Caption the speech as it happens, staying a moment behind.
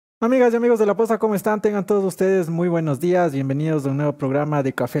Amigas y amigos de La Posta, ¿cómo están? Tengan todos ustedes muy buenos días. Bienvenidos a un nuevo programa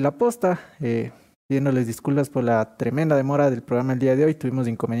de Café La Posta. Pidiéndoles disculpas por la tremenda demora del programa el día de hoy. Tuvimos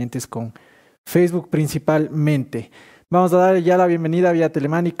inconvenientes con Facebook principalmente. Vamos a dar ya la bienvenida vía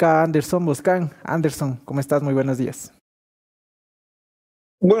telemánica a Anderson Boscan. Anderson, ¿cómo estás? Muy buenos días.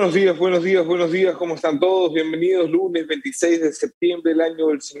 Buenos días, buenos días, buenos días. ¿Cómo están todos? Bienvenidos lunes 26 de septiembre del año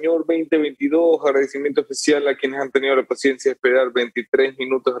del Señor 2022. Agradecimiento especial a quienes han tenido la paciencia de esperar 23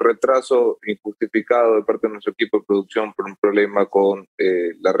 minutos de retraso injustificado de parte de nuestro equipo de producción por un problema con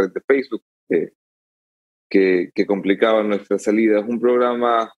la red de Facebook que complicaba nuestra salida. Es un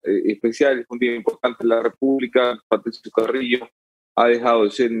programa especial, es un día importante en la República. Patricio Carrillo ha dejado de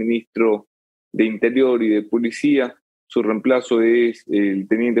ser ministro de Interior y de Policía. Su reemplazo es el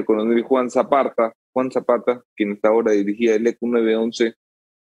teniente coronel Juan Zapata, quien hasta ahora dirigía el ECU 911.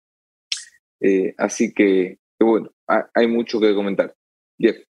 Así que bueno, hay mucho que comentar.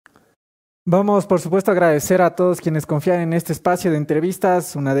 Jeff. Vamos, por supuesto, a agradecer a todos quienes confían en este espacio de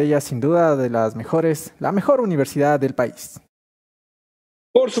entrevistas, una de ellas sin duda de las mejores, la mejor universidad del país.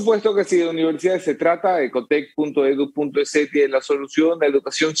 Por supuesto que sí, de universidades se trata, ecotec.edu.es tiene la solución, la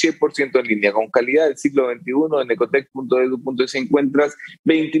educación 100% en línea, con calidad del siglo XXI. En ecotec.edu.es encuentras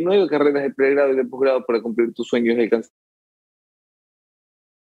 29 carreras de pregrado y de posgrado para cumplir tus sueños y alcanzar.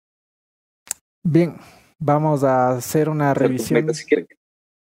 Bien, vamos a hacer una Tus revisión. metas si quieren.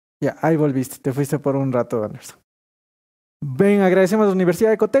 Ya, ahí volviste, te fuiste por un rato, Anderson. Bien, agradecemos a la Universidad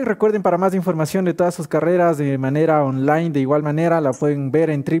de Ecotec. Recuerden, para más información de todas sus carreras de manera online, de igual manera, la pueden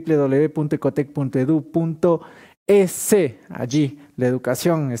ver en www.ecotec.edu.es. Allí la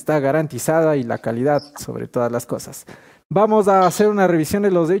educación está garantizada y la calidad sobre todas las cosas. Vamos a hacer una revisión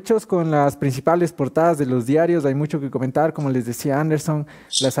de los hechos con las principales portadas de los diarios. Hay mucho que comentar, como les decía Anderson,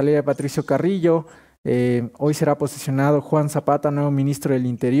 la salida de Patricio Carrillo. Hoy será posesionado Juan Zapata, nuevo ministro del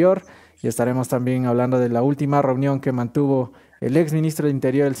Interior. Y estaremos también hablando de la última reunión que mantuvo el ex ministro del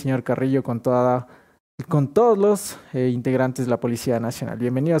Interior, el señor Carrillo, con todos los integrantes de la Policía Nacional.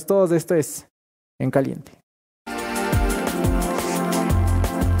 Bienvenidos todos, esto es En Caliente.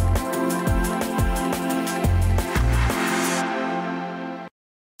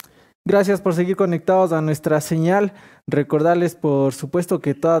 Gracias por seguir conectados a nuestra señal. Recordarles, por supuesto,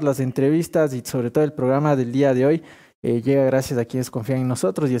 que todas las entrevistas y sobre todo el programa del día de hoy llega gracias a quienes confían en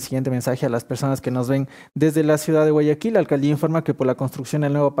nosotros. Y el siguiente mensaje a las personas que nos ven desde la ciudad de Guayaquil. La alcaldía informa que por la construcción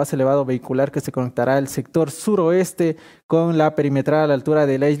del nuevo pase elevado vehicular que se conectará al sector suroeste con la perimetral a la altura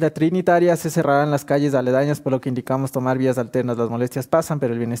de la isla Trinitaria, se cerrarán las calles aledañas, por lo que indicamos tomar vías alternas. Las molestias pasan,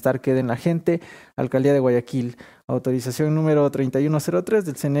 pero el bienestar queda en la gente. Alcaldía de Guayaquil. Autorización número 3103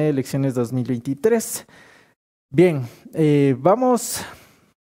 del Cenén, elecciones 2023. Bien, vamos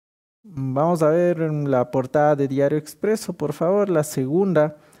a ver la portada de Diario Expreso, por favor. La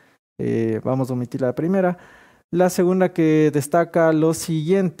segunda, vamos a omitir la primera. La segunda, que destaca lo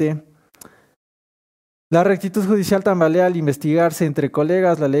siguiente: la rectitud judicial tambalea al investigarse entre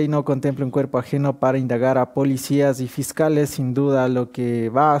colegas. La ley no contempla un cuerpo ajeno para indagar a policías y fiscales. Sin duda, lo que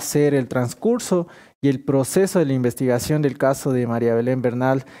va a ser el transcurso y el proceso de la investigación del caso de María Belén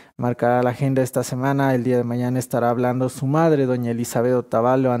Bernal marcará la agenda esta semana. El día de mañana estará hablando su madre, doña Elizabeth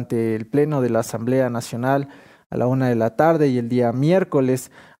Otavalo, ante el Pleno de la Asamblea Nacional a la 1 de la tarde, y el día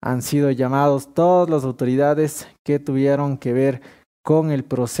miércoles han sido llamados todas las autoridades que tuvieron que ver con el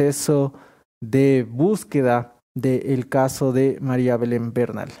proceso de búsqueda del caso de María Belén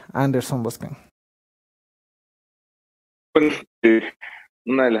Bernal. Anderson Boscan. Bueno,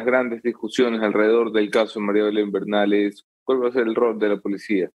 una de las grandes discusiones alrededor del caso de María Belén Bernal es cuál va a ser el rol de la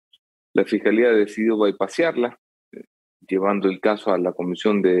policía. La Fiscalía ha decidido bypasearla, llevando el caso a la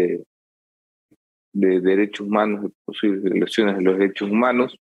Comisión de Derechos Humanos, de posibles violaciones de los derechos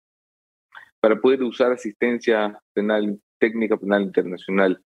humanos, para poder usar asistencia penal, técnica penal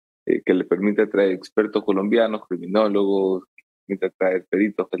internacional, que le permita traer expertos colombianos, criminólogos, que le permita traer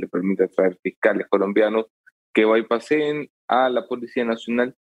peritos, que le permita traer fiscales colombianos, que bypaseen a la Policía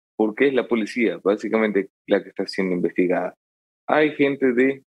Nacional, porque es la policía, básicamente, la que está siendo investigada. Hay gente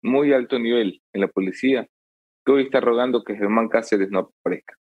de muy alto nivel en la policía que hoy está rogando que Germán Cáceres no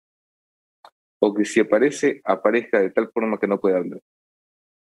aparezca, o que si aparece, aparezca de tal forma que no pueda hablar.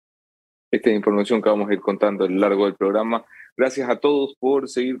 Esta es información que vamos a ir contando a lo largo del programa. Gracias a todos por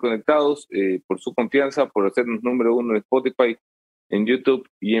seguir conectados, por su confianza, por hacernos número uno en Spotify, en YouTube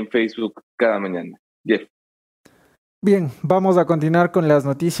y en Facebook cada mañana. Jeff. Bien, vamos a continuar con las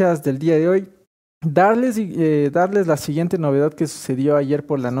noticias del día de hoy. Darles la siguiente novedad que sucedió ayer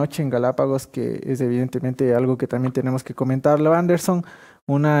por la noche en Galápagos, que es evidentemente algo que también tenemos que comentarlo, Anderson.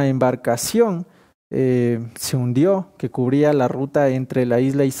 Una embarcación se hundió, que cubría la ruta entre la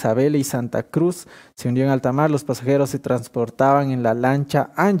isla Isabel y Santa Cruz. Se hundió en alta mar. Los pasajeros se transportaban en la lancha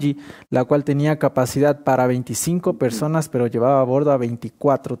Angie, la cual tenía capacidad para 25 personas, pero llevaba a bordo a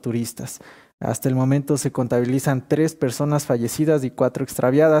 24 turistas. Hasta el momento se contabilizan 3 personas fallecidas y 4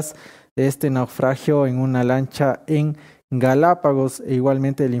 extraviadas de este naufragio en una lancha en Galápagos. E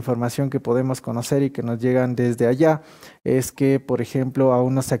igualmente la información que podemos conocer y que nos llegan desde allá es que, por ejemplo,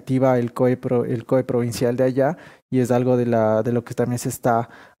 aún no se activa el COE provincial de allá, y es algo de lo que también se está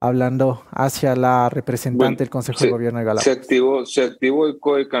hablando hacia la Bueno, representante del Consejo de Gobierno de se Galápagos. activó el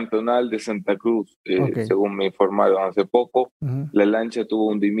COE cantonal de Santa Cruz, Ok. según me informaron hace poco. Ujú. La lancha tuvo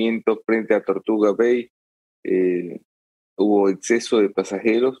hundimiento frente a Tortuga Bay, eh, hubo exceso de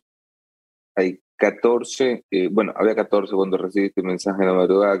pasajeros. Hay 14, bueno, había 14 cuando recibiste el mensaje en la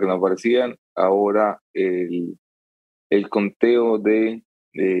madrugada que no aparecían. Ahora el conteo de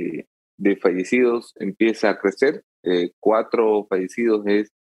fallecidos empieza a crecer. 4 fallecidos es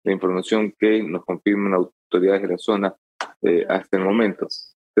la información que nos confirman autoridades de la zona hasta el momento.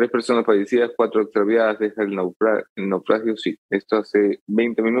 3 personas fallecidas, 4 extraviadas, deja el naufragio, sí. Esto hace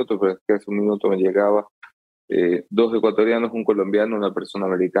 20 minutos, pero es que hace un minuto me llegaba 2 ecuatorianos, un colombiano, una persona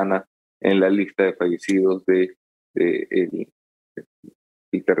americana en la lista de fallecidos de el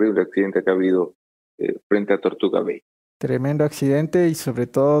terrible accidente que ha habido frente a Tortuga Bay. Tremendo accidente, y sobre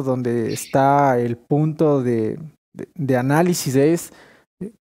todo donde está el punto de análisis es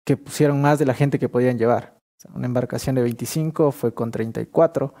que pusieron más de la gente que podían llevar. O sea, una embarcación de 25 fue con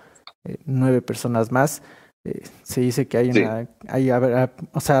 34, 9 personas más. Se dice que hay Sí, una,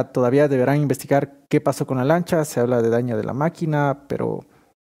 o sea, todavía deberán investigar qué pasó con la lancha. Se habla de daño de la máquina, pero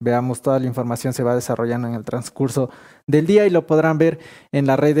veamos, toda la información se va desarrollando en el transcurso del día y lo podrán ver en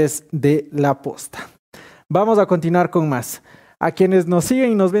las redes de La Posta. Vamos a continuar con más. A quienes nos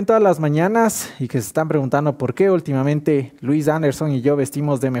siguen y nos ven todas las mañanas y que se están preguntando por qué últimamente Luis Anderson y yo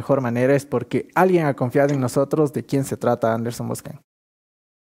vestimos de mejor manera, es porque alguien ha confiado en nosotros. ¿De quién se trata, Anderson Boscan?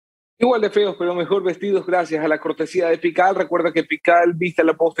 igual de feos, pero mejor vestidos gracias a la cortesía de Pical. Recuerda que Pical viste a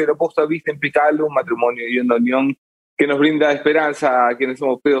La Posta y La Posta viste en Pical, un matrimonio y una unión que nos brinda esperanza a quienes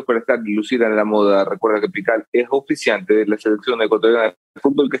somos feos para estar y lucir en la moda. Recuerda que Pical es oficiante de la selección ecuatoriana de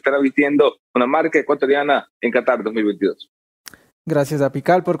fútbol, que estará vistiendo una marca ecuatoriana en Qatar 2022. Gracias a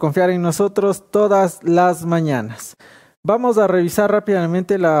Pical por confiar en nosotros todas las mañanas. Vamos a revisar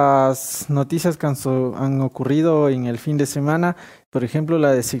rápidamente las noticias que han ocurrido en el fin de semana. Por ejemplo,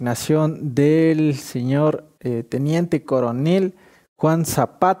 la designación del señor teniente coronel Juan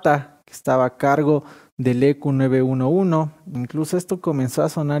Zapata, que estaba a cargo del EQ 911. Incluso esto comenzó a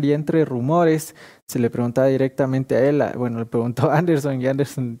sonar ya entre rumores. Se le preguntaba directamente a él, bueno, le preguntó a Anderson, y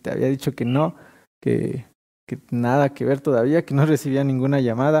Anderson te había dicho que no, que, que nada que ver todavía, que no recibía ninguna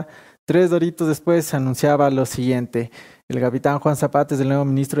llamada. 3 horitos después se anunciaba lo siguiente: el capitán Juan Zapates, el nuevo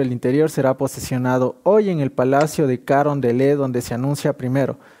ministro del Interior, será posesionado hoy en el Palacio de Carondelet, donde se anuncia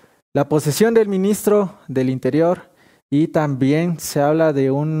primero la posesión del ministro del Interior, y también se habla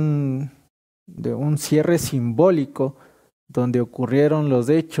de un cierre simbólico donde ocurrieron los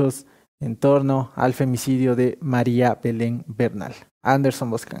hechos en torno al femicidio de María Belén Bernal.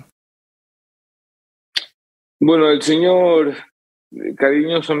 Anderson Boscan. Bueno, el señor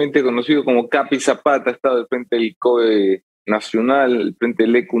cariñosamente conocido como Capi Zapata ha estado al frente del COE Nacional, al frente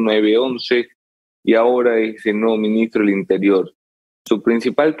del EQ 911, y ahora es el nuevo ministro del Interior. Su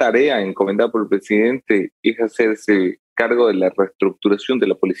principal tarea, encomendada por el presidente, es hacerse cargo de la reestructuración de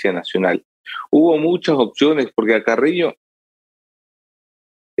la Policía Nacional. Hubo muchas opciones porque a Carrillo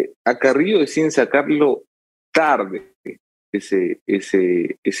deciden sacarlo tarde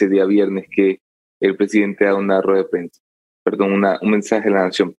ese día viernes que el presidente da una rueda de prensa, perdón, un mensaje a la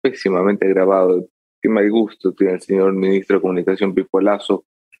nación pésimamente grabado. Qué mal gusto tiene el señor ministro de Comunicación Pipo Lazo,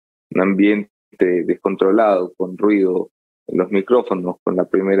 un ambiente descontrolado, con ruido en los micrófonos, con la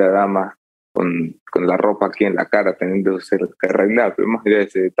primera dama, con la ropa aquí en la cara, teniendo que arreglar, pero más allá de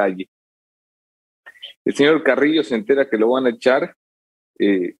ese detalle. El señor Carrillo se entera que lo van a echar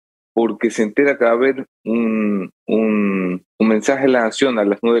porque se entera que va a haber un mensaje a la nación a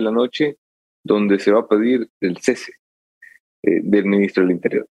las 9 de la noche donde se va a pedir el cese del ministro del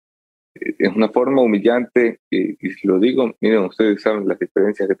Interior. Es una forma humillante, y si lo digo, miren, ustedes saben las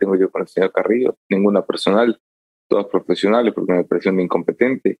diferencias que tengo yo con el señor Carrillo, ninguna personal, todas profesionales porque me pareció muy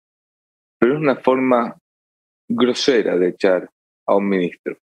incompetente, pero es una forma grosera de echar a un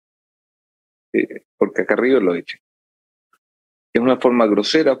ministro, porque a Carrillo lo echan. Es una forma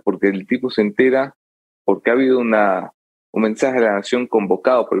grosera porque el tipo se entera porque ha habido un mensaje a la nación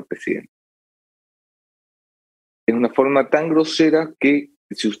convocado por el presidente. Es una forma tan grosera que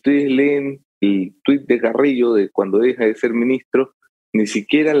si ustedes leen el tuit de Carrillo de cuando deja de ser ministro, ni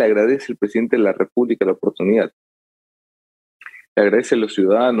siquiera le agradece el presidente de la República la oportunidad. Le agradece a los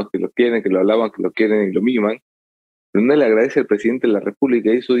ciudadanos que lo quieren, que lo alaban, que lo quieren y lo miman, pero no le agradece al presidente de la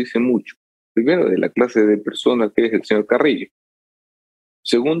República, y eso dice mucho. Primero, de la clase de persona que es el señor Carrillo.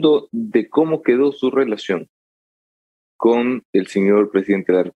 Segundo, de cómo quedó su relación con el señor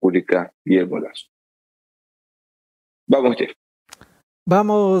presidente de la República, Guillermo Lasso. Vamos, Jeff.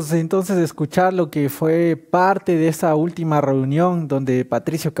 Vamos entonces a escuchar lo que fue parte de esa última reunión donde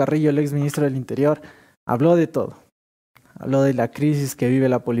Patricio Carrillo, el ex ministro del Interior, habló de todo. Habló de la crisis que vive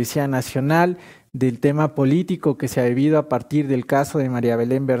la Policía Nacional, del tema político que se ha vivido a partir del caso de María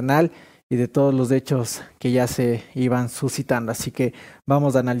Belén Bernal y de todos los hechos que ya se iban suscitando. Así que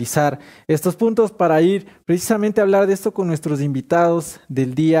vamos a analizar estos puntos para ir precisamente a hablar de esto con nuestros invitados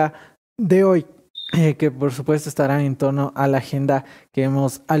del día de hoy, que por supuesto estarán en torno a la agenda que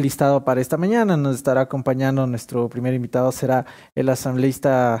hemos alistado para esta mañana. Nos estará acompañando nuestro primer invitado, será el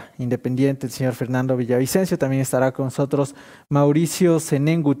asambleísta independiente, el señor Fernando Villavicencio. También estará con nosotros Mauricio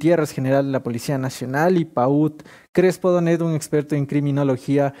Cenén Gutiérrez, general de la Policía Nacional, y Paut Crespo, un experto en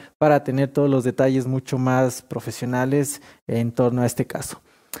criminología, para tener todos los detalles mucho más profesionales en torno a este caso.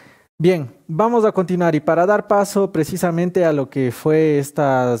 Bien, vamos a continuar, y para dar paso precisamente a lo que fue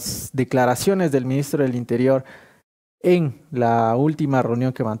estas declaraciones del ministro del Interior en la última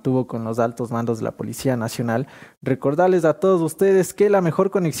reunión que mantuvo con los altos mandos de la Policía Nacional, recordarles a todos ustedes que la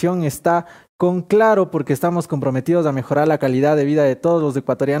mejor conexión está con Claro, porque estamos comprometidos a mejorar la calidad de vida de todos los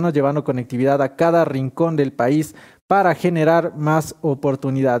ecuatorianos, llevando conectividad a cada rincón del país para generar más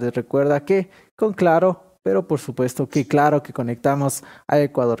oportunidades. Recuerda que con Claro, pero por supuesto que claro que conectamos a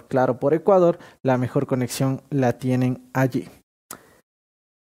Ecuador. Claro por Ecuador, la mejor conexión la tienen allí.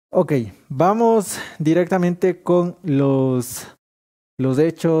 Ok, vamos directamente con los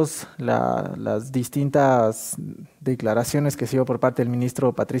hechos, las distintas declaraciones que se dio por parte del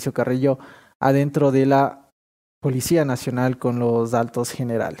ministro Patricio Carrillo adentro de la Policía Nacional con los altos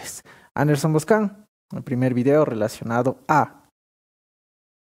generales. Anderson Boscan, el primer video relacionado a...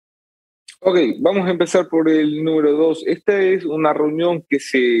 Ok, vamos a empezar por el número 2. Esta es una reunión que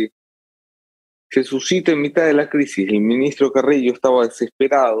se suscita en mitad de la crisis. El ministro Carrillo estaba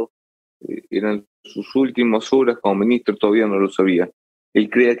desesperado, eran sus últimas horas como ministro, todavía no lo sabía.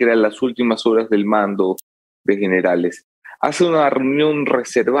 Él creía que eran las últimas horas del mando de generales. Hace una reunión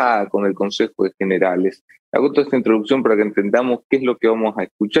reservada con el Consejo de Generales. Hago toda esta introducción para que entendamos qué es lo que vamos a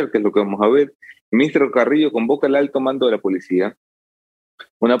escuchar, qué es lo que vamos a ver. El ministro Carrillo convoca al alto mando de la policía,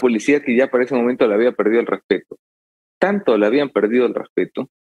 una policía que ya para ese momento le había perdido el respeto. Tanto le habían perdido el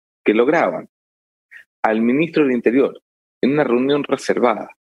respeto que lograban al ministro del Interior en una reunión reservada.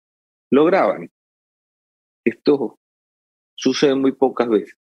 Lograban. Esto sucede muy pocas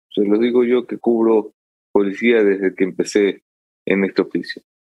veces. Se lo digo yo que cubro policía desde que empecé en este oficio.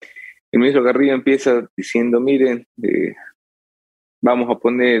 El ministro Carrillo empieza diciendo, miren, vamos a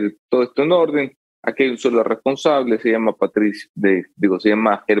poner todo esto en orden. Aquí hay un solo responsable, se llama se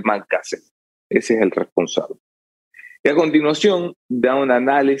llama Germán Cáceres. Ese es el responsable. Y a continuación da un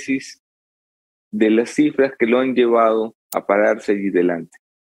análisis de las cifras que lo han llevado a pararse allí delante.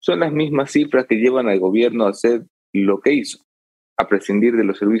 Son las mismas cifras que llevan al gobierno a hacer lo que hizo, a prescindir de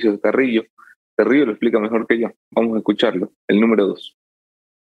los servicios de Carrillo. Carrillo lo explica mejor que yo. Vamos a escucharlo. El número 2.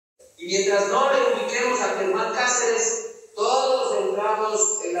 Y mientras no le ubiquemos a Germán Cáceres, todos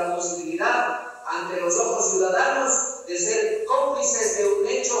entramos en la posibilidad ante los ojos ciudadanos de ser cómplices de un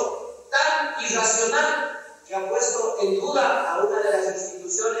hecho tan irracional que ha puesto en duda a una de las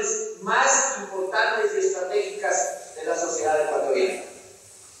instituciones más importantes y estratégicas de la sociedad ecuatoriana.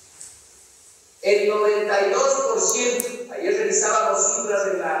 El 92%, ayer revisábamos cifras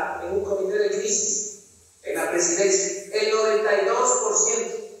en un comité de crisis en la presidencia, el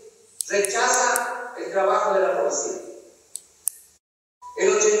 92% rechaza el trabajo de la policía. El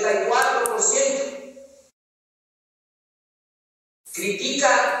 84%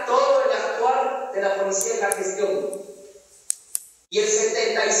 critica todo el actuar de la policía en la gestión. Y el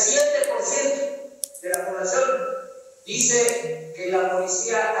 77% de la población dice que en la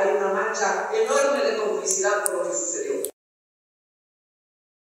policía hay una mancha enorme de complicidad por lo que sucedió.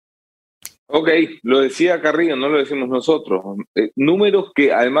 Ok, lo decía Carrillo, no lo decimos nosotros. Números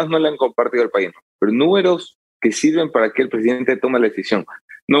que además no le han compartido al país, pero números que sirven para que el presidente tome la decisión.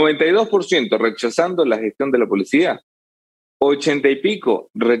 92% rechazando la gestión de la policía, 80 y pico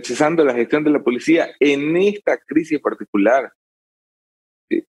rechazando la gestión de la policía en esta crisis particular,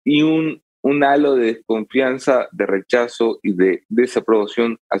 y un halo de desconfianza, de rechazo y de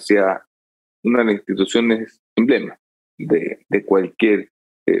desaprobación hacia una de las instituciones emblema de cualquier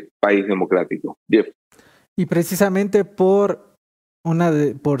país democrático. Bien. Y precisamente por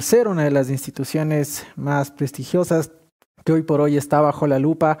ser una de las instituciones más prestigiosas que hoy por hoy está bajo la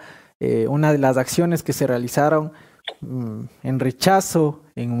lupa, una de las acciones que se realizaron en rechazo,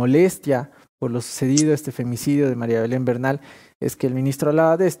 en molestia por lo sucedido, este femicidio de María Belén Bernal, es que el ministro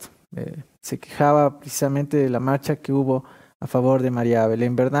hablaba de esto. Se quejaba precisamente de la marcha que hubo a favor de María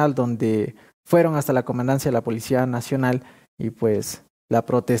Belén Bernal, donde fueron hasta la comandancia de la Policía Nacional y pues la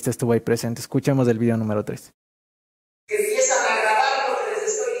protesta estuvo ahí presente. Escuchemos el video número 3. Que empiezan a grabar lo que les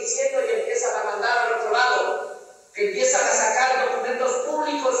estoy diciendo y empiezan a mandar al otro lado, que empiezan a sacar documentos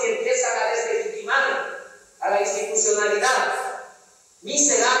públicos y empiezan a deslegitimar a la institucionalidad.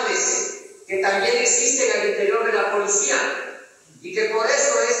 Miserables que también existen al interior de la policía y que por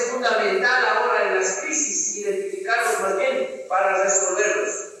eso es fundamental ahora en las crisis identificarlos más bien para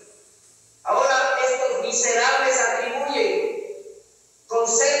resolverlos. Ahora estos miserables atribuyen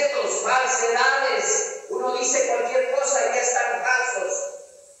conceptos, falsedades. Uno dice cualquier cosa y ya están falsos.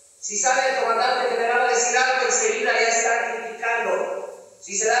 Si sale el comandante general a decir algo, enseguida ya están criticando.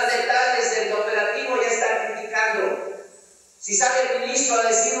 Si se dan detalles del operativo, ya están criticando. Si sale el ministro a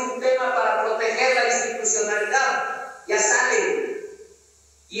decir un tema para proteger la institucionalidad, ya salen.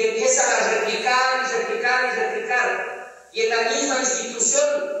 Y empiezan a replicar y replicar y replicar. Y en la misma institución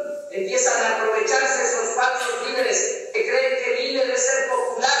empiezan a aprovecharse esos falsos líderes que creen que el líder es ser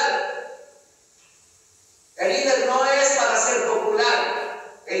popular. El líder no es para ser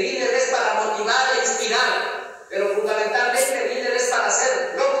popular, el líder es para motivar e inspirar, pero fundamentalmente el líder es para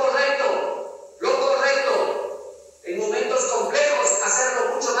hacer lo correcto, en momentos complejos,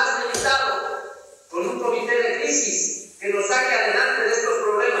 hacerlo mucho más limitado, con un comité de crisis que nos saque adelante de estos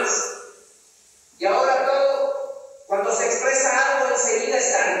problemas. Y ahora todo, cuando se expresa algo, enseguida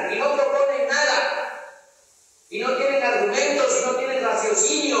están, y no proponen nada, y no tienen argumentos, y no tienen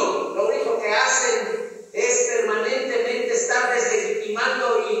raciocinio. Lo único que hacen es permanentemente estar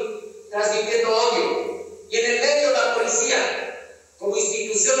deslegitimando y transmitiendo odio. Y en el medio la policía, como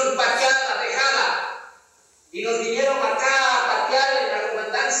institución pateada, dejada, y nos vinieron acá a patear en la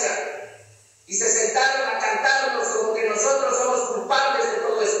comandancia, y se sentaron a cantarnos como que nosotros somos culpables de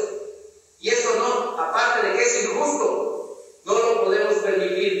todo esto. Y eso no, aparte de que es injusto, no lo podemos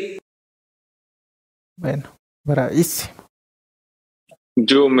permitir. Bueno, bravísimo.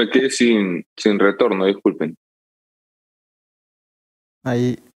 Yo me quedé sin retorno, disculpen.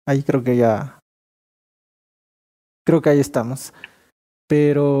 Ahí creo que ahí estamos.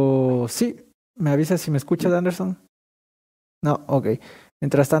 Pero sí, ¿me avisa si me escuchas, Anderson? No, ok.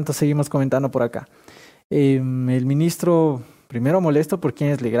 Mientras tanto, seguimos comentando por acá. El ministro, primero molesto por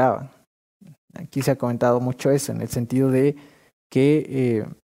quienes le graban. Aquí se ha comentado mucho eso, en el sentido de que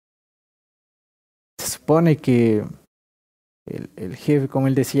se supone que el jefe, como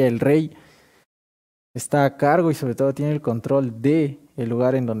él decía, el rey, está a cargo y sobre todo tiene el control de el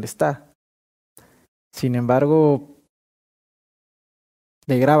lugar en donde está. Sin embargo,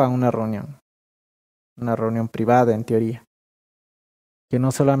 le graban una reunión privada en teoría, que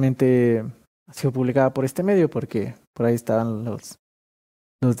no solamente ha sido publicada por este medio, porque por ahí estaban los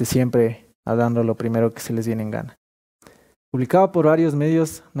de siempre hablando lo primero que se les viene en gana. Publicado por varios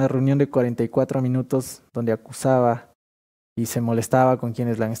medios, una reunión de 44 minutos donde acusaba y se molestaba con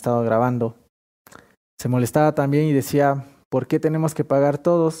quienes la han estado grabando. Se molestaba también y decía, ¿por qué tenemos que pagar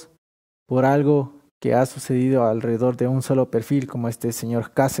todos por algo que ha sucedido alrededor de un solo perfil como este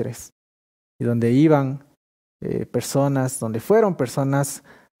señor Cáceres? Y donde iban personas, donde fueron personas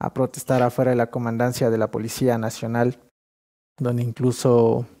a protestar afuera de la comandancia de la Policía Nacional, donde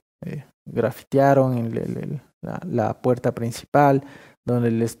incluso grafitearon en la puerta principal, donde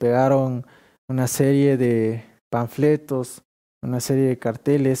les pegaron una serie de panfletos, una serie de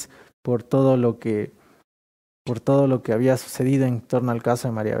carteles por todo lo que había sucedido en torno al caso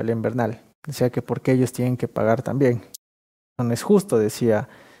de María Belén Bernal. Decía que porque ellos tienen que pagar también. No es justo, decía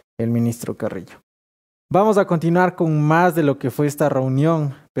el ministro Carrillo. Vamos a continuar con más de lo que fue esta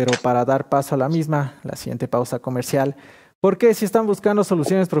reunión, pero para dar paso a la misma, la siguiente pausa comercial. Porque si están buscando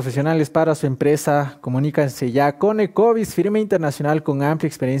soluciones profesionales para su empresa, comuníquense ya con Ecovis, firma internacional con amplia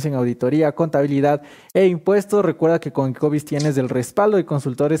experiencia en auditoría, contabilidad e impuestos. Recuerda que con Ecovis tienes el respaldo de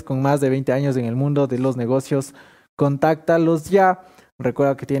consultores con más de 20 años en el mundo de los negocios. Contáctalos ya.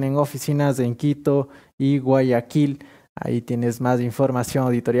 Recuerda que tienen oficinas en Quito y Guayaquil. Ahí tienes más información,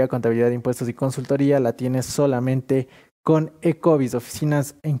 auditoría, contabilidad, impuestos y consultoría. La tienes solamente con Ecovis,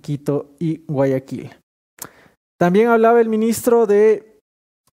 oficinas en Quito y Guayaquil. También hablaba el ministro de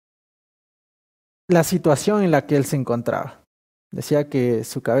la situación en la que él se encontraba. Decía que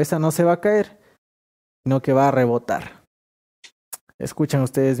su cabeza no se va a caer, sino que va a rebotar. escuchan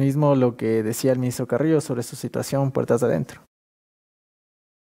ustedes mismos lo que decía el ministro Carrillo sobre su situación puertas adentro.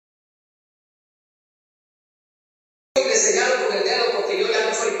 Le señalo con el dedo porque yo ya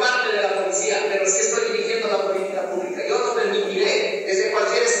no soy parte de la policía, pero sí estoy dirigiendo la política pública. Yo no permitiré desde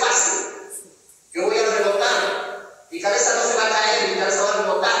cualquier espacio. Yo voy a rebotar. Mi cabeza no se va a caer, mi cabeza va a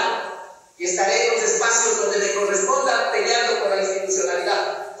rebotar. Y estaré en los espacios donde me corresponda peleando por la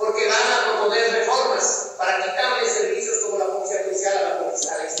institucionalidad, porque van a proponer reformas para quitarle servicios como la policía judicial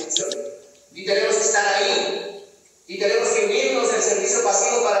a la institución. Y tenemos que estar ahí. Y tenemos que unirnos el servicio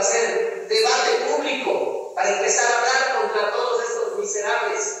pasivo para hacer debate público, para empezar a hablar contra todos estos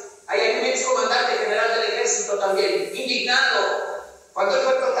miserables. Ahí hay un excomandante general del ejército también, indignado. Cuando él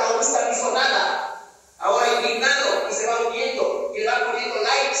fue protagonista no hizo nada. Ahora indignado y se va uniendo, y le van poniendo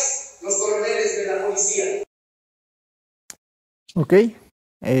likes los coroneles de la policía. Ok.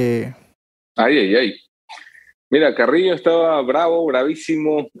 Ay. Mira, Carrillo estaba bravo,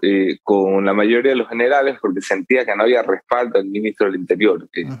 bravísimo con la mayoría de los generales porque sentía que no había respaldo del ministro del Interior.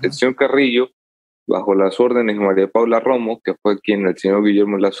 El señor Carrillo, bajo las órdenes de María Paula Romo, que fue quien el señor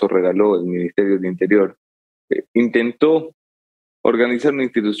Guillermo Lasso regaló el Ministerio del Interior, intentó organizar una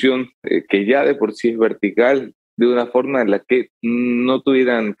institución que ya de por sí es vertical, de una forma en la que no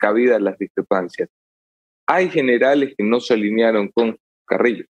tuvieran cabida las discrepancias. Hay generales que no se alinearon con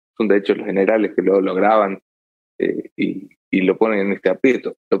Carrillo, son de hecho los generales que lo lograban y lo ponen en este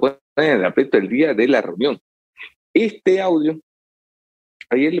aprieto. Lo ponen en el aprieto el día de la reunión. Este audio,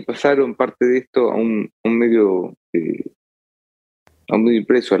 ayer le pasaron parte de esto a un medio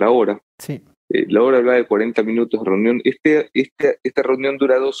impreso, a La Hora. Sí. La Hora habla de 40 minutos de reunión. Esta reunión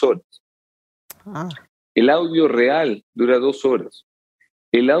dura 2 horas. Ah. El audio real dura 2 horas.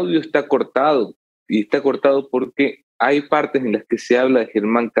 El audio está cortado, y está cortado porque hay partes en las que se habla de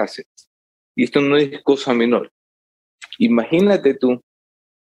Germán Cáceres. Y esto no es cosa menor. Imagínate tú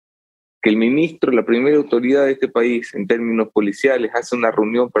que el ministro, la primera autoridad de este país en términos policiales, hace una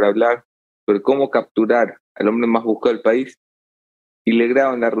reunión para hablar sobre cómo capturar al hombre más buscado del país y le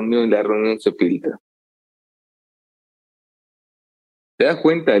graban la reunión y la reunión se filtra. ¿Te das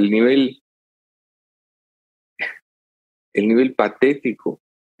cuenta del nivel patético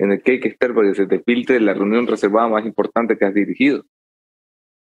en el que hay que estar para que se te filtre la reunión reservada más importante que has dirigido?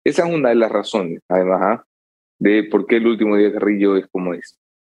 Esa es una de las razones, además, de por qué el último día de Carrillo es como es.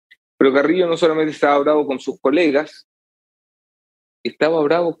 Pero Carrillo no solamente estaba bravo con sus colegas, estaba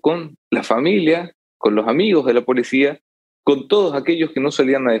bravo con la familia, con los amigos de la policía, con todos aquellos que no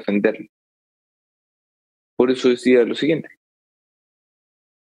salían a defenderlo. Por eso decía lo siguiente.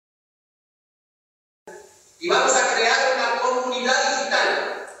 Y vamos a crear una comunidad digital,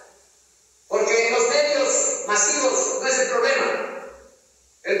 porque en los medios masivos no es el problema.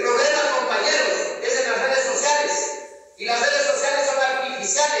 El problema, compañeros, es en las redes sociales. Y las redes sociales son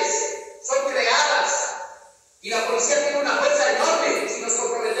artificiales, son creadas. Y la policía tiene una fuerza enorme si nos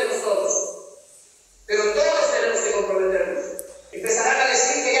comprometemos todos. Pero todos tenemos que comprometernos. Empezarán a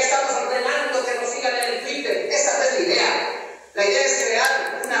decir que ya estamos ordenando que nos sigan en el Twitter. Esa no es la idea. La idea es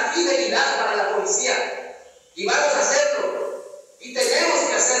crear una fidelidad para la policía. Y vamos a hacerlo. Y tenemos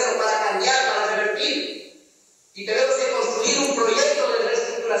que hacerlo para cambiar, para revertir. Y tenemos que construir un proyecto de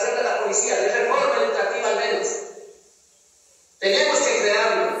reestructuración de la policía, de reforma educativa al menos. Tenemos que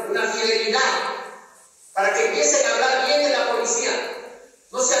crear una fidelidad para que empiecen a hablar bien de la policía.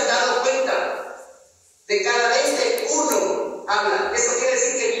 No se han dado cuenta. De cada 20, uno habla. Eso quiere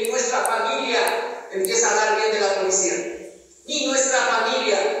decir que ni nuestra familia empieza a hablar bien de la policía. Ni nuestra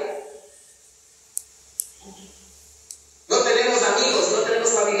familia. No tenemos amigos, no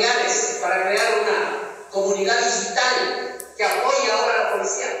tenemos familiares para crear una comunidad digital que apoye ahora a la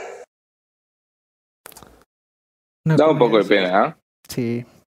policía. Da un poco de pena, ¿ah? Sí.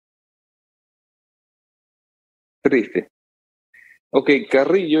 Triste. Ok,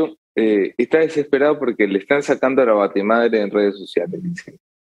 Carrillo está desesperado porque le están sacando a la batemadre en redes sociales.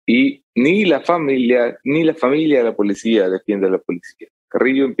 Y ni la familia de la policía defiende a la policía.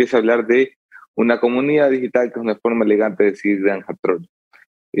 Carrillo empieza a hablar de una comunidad digital, que es una forma elegante de decir granja troll.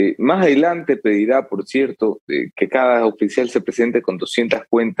 Más adelante pedirá, por cierto, que cada oficial se presente con 200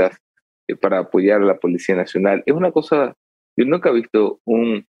 cuentas para apoyar a la Policía Nacional. Es una cosa, yo nunca he visto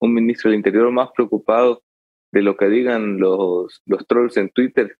un ministro del Interior más preocupado de lo que digan los trolls en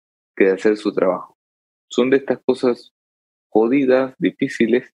Twitter que de hacer su trabajo. Son de estas cosas jodidas,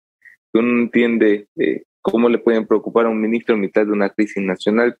 difíciles, que uno no entiende cómo le pueden preocupar a un ministro en mitad de una crisis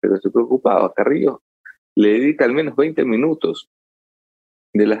nacional, pero estoy preocupado. A Carrillo le dedica al menos 20 minutos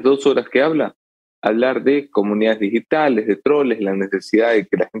de las 2 horas que habla a hablar de comunidades digitales, de troles, la necesidad de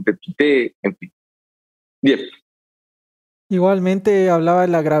que la gente tuitee, en fin. Bien. Igualmente hablaba de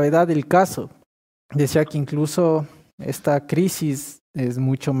la gravedad del caso. Decía que incluso esta crisis es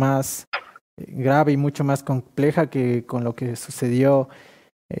mucho más grave y mucho más compleja que con lo que sucedió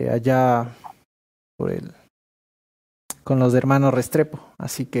allá por con los hermanos Restrepo.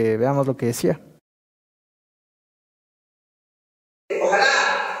 Así que veamos lo que decía. Ojalá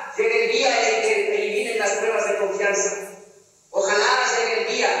llegue el día en que eliminen las pruebas de confianza. Ojalá llegue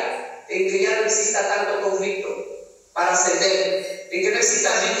el día en que ya no exista tanto conflicto para ascender, en que no exista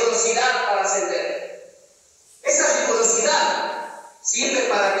rigurosidad para ascender. Esa rigurosidad sirve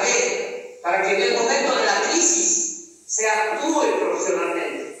para qué? Para que en el momento de la crisis se actúe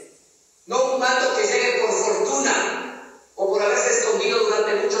profesionalmente. No un mando que llegue por fortuna o por haberse escondido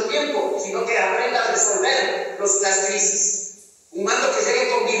durante mucho tiempo, sino que aprenda a resolver las crisis. Un mando que llegue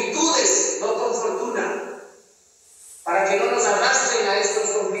con virtudes, no con fortuna, para que no nos arrastren a estos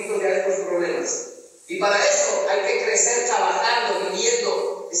conflictos y a estos problemas. Y para eso hay que crecer trabajando,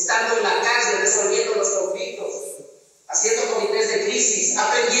 viviendo, estando en la calle, resolviendo los conflictos, haciendo comités de crisis,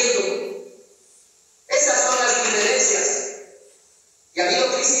 aprendiendo. Esas son las diferencias. Y ha habido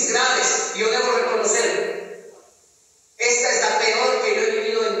crisis graves, y yo debo reconocer, esta es la peor que yo he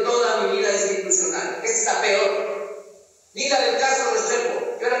vivido en toda mi vida institucional. Esta es la peor. Ni la del caso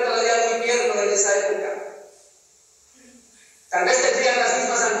Crespo, yo era todavía muy tierno en esa época. Tal vez tendrían las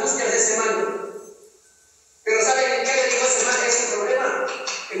mismas angustias de ese mando. Pero ¿saben en qué le dijo ese man ese problema?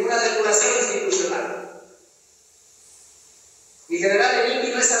 En una depuración institucional. Mi general de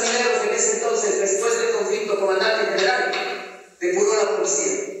Nimbi no es Samineros en ese entonces, después del conflicto, comandante general, depuró la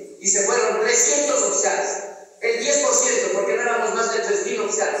policía. Y se fueron 300 oficiales. El 10%, porque no éramos más de 3.000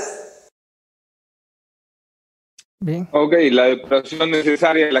 oficiales. Bien. Ok, la depuración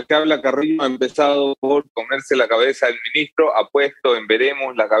necesaria de la que habla Carrillo ha empezado por comerse la cabeza del ministro, ha puesto en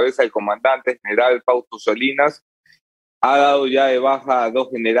veremos la cabeza del comandante general Fausto Solinas, ha dado ya de baja a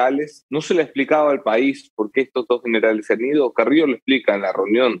 2 generales. No se le ha explicado al país por qué estos 2 generales se han ido. Carrillo lo explica en la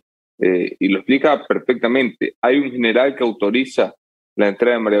reunión y lo explica perfectamente. Hay un general que autoriza la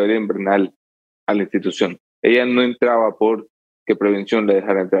entrada de María Belén Bernal a la institución. Ella no entraba porque Prevención la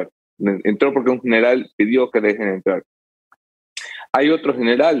dejara entrar. Entró porque un general pidió que la dejen entrar. Hay otro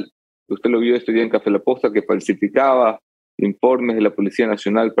general, usted lo vio este día en Café La Posta, que falsificaba informes de la Policía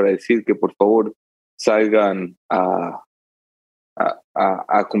Nacional para decir que por favor salgan a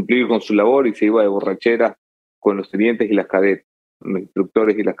cumplir con su labor, y se iba de borrachera con los tenientes y las cadetes, los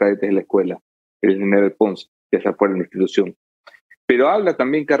instructores y las cadetes de la escuela, el general Ponce, que está fuera de la institución. Pero habla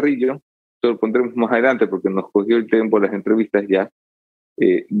también Carrillo, esto lo pondremos más adelante porque nos cogió el tiempo de las entrevistas ya,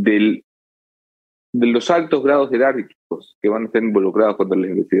 de los altos grados jerárquicos que van a estar involucrados cuando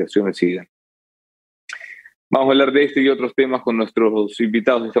las investigaciones sigan. Vamos a hablar de este y otros temas con nuestros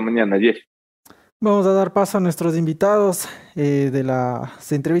invitados esta mañana. Jeff. Vamos a dar paso a nuestros invitados de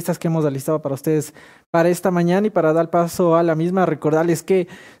las entrevistas que hemos alistado para ustedes para esta mañana, y para dar paso a la misma, recordarles que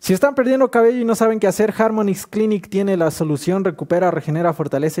si están perdiendo cabello y no saben qué hacer, Harmonix Clinic tiene la solución. Recupera, regenera,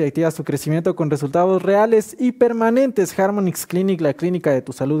 fortalece y activa su crecimiento con resultados reales y permanentes. Harmonix Clinic, la clínica de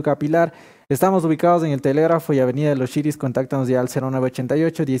tu salud capilar. Estamos ubicados en el Telégrafo y Avenida de los Chiris. Contáctanos ya al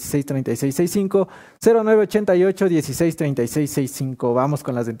 0988 163665, 0988 163665. Vamos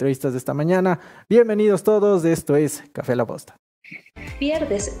con las entrevistas de esta mañana. Bienvenidos todos, esto es Café La Posta.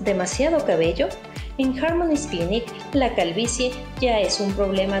 ¿Pierdes demasiado cabello? En Harmonix Clinic, la calvicie ya es un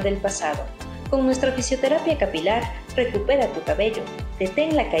problema del pasado. Con nuestra fisioterapia capilar, recupera tu cabello,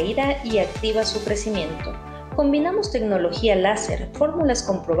 detén la caída y activa su crecimiento. Combinamos tecnología láser, fórmulas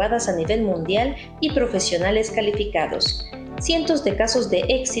comprobadas a nivel mundial y profesionales calificados. Cientos de casos de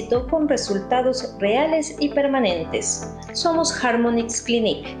éxito con resultados reales y permanentes. Somos Harmonix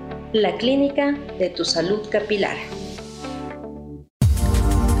Clinic, la clínica de tu salud capilar.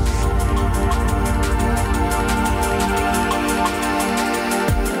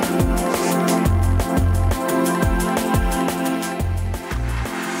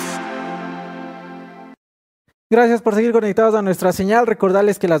 Gracias por seguir conectados a nuestra señal.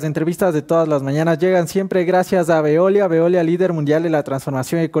 Recordarles que las entrevistas de todas las mañanas llegan siempre gracias a Veolia. Veolia, líder mundial en la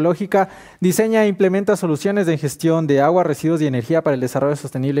transformación ecológica, diseña e implementa soluciones de gestión de agua, residuos y energía para el desarrollo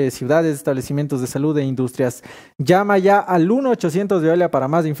sostenible de ciudades, establecimientos de salud e industrias. Llama ya al 1-800 Veolia para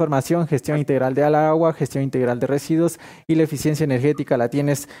más información. Gestión integral de agua, gestión integral de residuos y la eficiencia energética la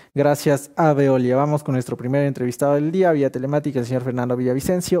tienes gracias a Veolia. Vamos con nuestro primer entrevistado del día, vía telemática, el señor Fernando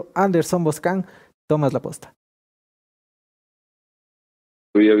Villavicencio. Anderson Boscán, tomas la posta.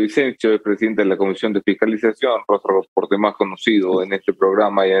 Villavicencio es presidente de la Comisión de Fiscalización, rostro por demás conocido en este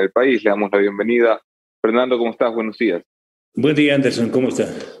programa y en el país. Le damos la bienvenida. Fernando, ¿cómo estás? Buenos días. Buen día, Anderson. ¿Cómo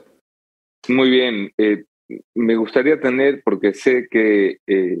estás? Muy bien. me gustaría tener, porque sé que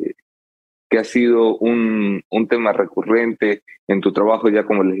ha sido un tema recurrente en tu trabajo ya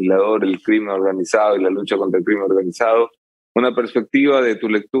como legislador, el crimen organizado y la lucha contra el crimen organizado, una perspectiva de tu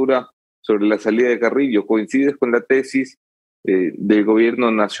lectura sobre la salida de Carrillo. ¿Coincides con la tesis del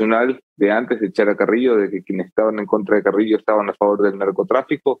gobierno nacional de antes de echar a Carrillo, de que quienes estaban en contra de Carrillo estaban a favor del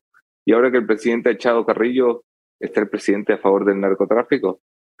narcotráfico? Y ahora que el presidente ha echado a Carrillo, ¿está el presidente a favor del narcotráfico?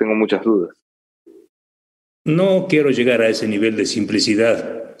 Tengo muchas dudas. No quiero llegar a ese nivel de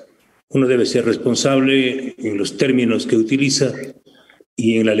simplicidad. Uno debe ser responsable en los términos que utiliza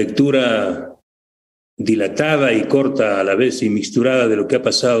y en la lectura dilatada y corta a la vez y mixturada de lo que ha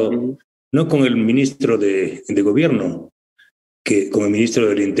pasado, no con el ministro de gobierno, con el ministro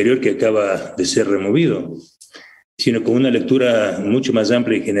del Interior que acaba de ser removido, sino con una lectura mucho más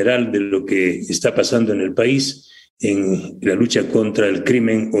amplia y general de lo que está pasando en el país en la lucha contra el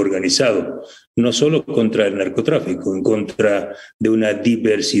crimen organizado, no solo contra el narcotráfico, en contra de una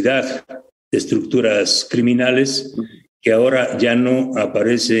diversidad de estructuras criminales que ahora ya no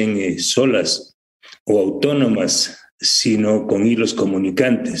aparecen solas o autónomas, sino con hilos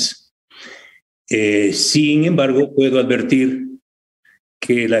comunicantes. Sin embargo, puedo advertir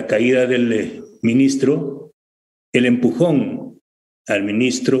que la caída del ministro, el empujón al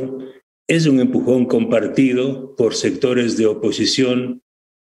ministro, es un empujón compartido por sectores de oposición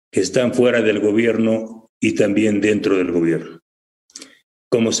que están fuera del gobierno y también dentro del gobierno.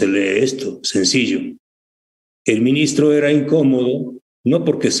 ¿Cómo se lee esto? Sencillo. El ministro era incómodo, no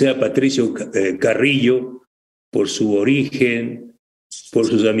porque sea Patricio Carrillo, por su origen, por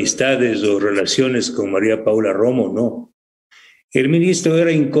sus amistades o relaciones con María Paula Romo, no. El ministro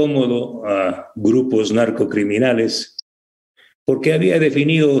era incómodo a grupos narcocriminales porque había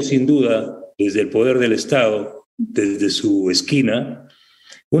definido sin duda desde el poder del Estado, desde su esquina,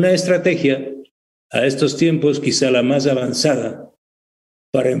 una estrategia a estos tiempos quizá la más avanzada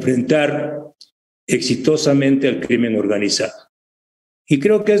para enfrentar exitosamente al crimen organizado. Y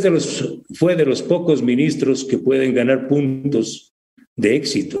creo que fue de los pocos ministros que pueden ganar puntos de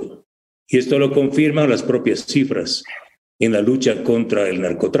éxito. Y esto lo confirman las propias cifras en la lucha contra el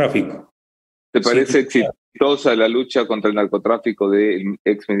narcotráfico. ¿Te parece exitosa la lucha contra el narcotráfico del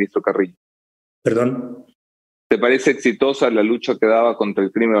exministro Carrillo? ¿Perdón? ¿Te parece exitosa la lucha que daba contra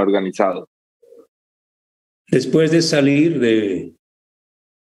el crimen organizado? Después de salir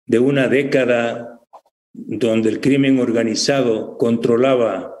de una década donde el crimen organizado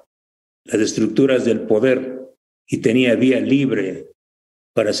controlaba las estructuras del poder y tenía vía libre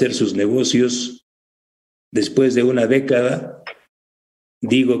para hacer sus negocios, después de una década,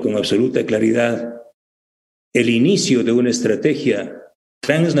 digo con absoluta claridad, el inicio de una estrategia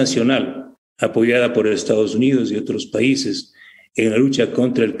transnacional apoyada por Estados Unidos y otros países en la lucha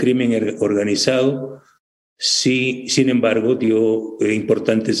contra el crimen organizado, sí, sin embargo, dio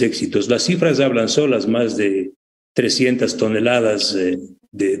importantes éxitos. Las cifras hablan solas, más de 300 toneladas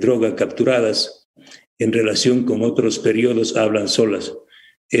de droga capturadas en relación con otros periodos hablan solas.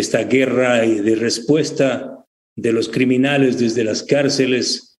 Esta guerra de respuesta de los criminales desde las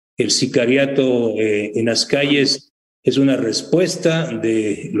cárceles, el sicariato en las calles, es una respuesta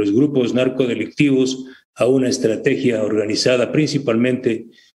de los grupos narcodelictivos a una estrategia organizada principalmente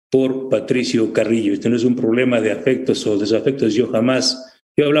por Patricio Carrillo. Este no es un problema de afectos o desafectos. Yo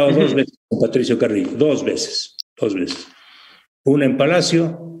he hablado 2 veces con Patricio Carrillo, 2 veces. Una en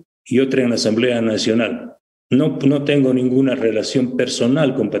Palacio y otra en la Asamblea Nacional. No tengo ninguna relación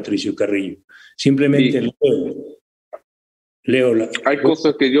personal con Patricio Carrillo. Simplemente leo Hay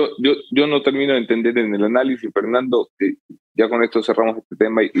cosas que yo no termino de entender en el análisis, Fernando. Ya con esto cerramos este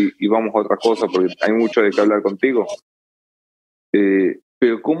tema y vamos a otra cosa, porque hay mucho de qué hablar contigo.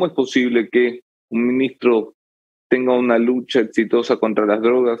 Pero ¿cómo es posible que un ministro tenga una lucha exitosa contra las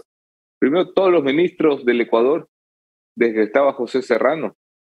drogas? Primero, todos los ministros del Ecuador, desde que estaba José Serrano,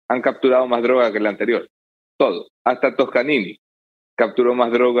 han capturado más droga que el anterior. Todos. Hasta Toscanini capturó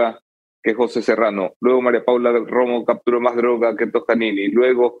más droga que José Serrano. Luego María Paula Romo capturó más droga que Toscanini.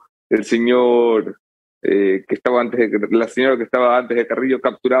 Luego el señor la señora que estaba antes de Carrillo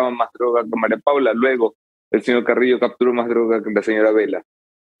capturaba más droga que María Paula. Luego el señor Carrillo capturó más droga que la señora Vela.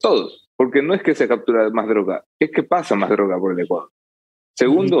 Todos. Porque no es que se captura más droga, es que pasa más droga por el Ecuador.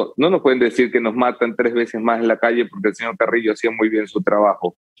 Segundo, no nos pueden decir que nos matan 3 veces más en la calle porque el señor Carrillo hacía muy bien su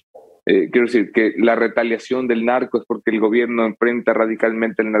trabajo. Quiero decir que la retaliación del narco es porque el gobierno enfrenta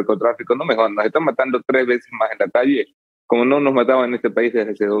radicalmente el narcotráfico. No me jodan, nos están matando 3 veces más en la calle, como no nos mataban en este país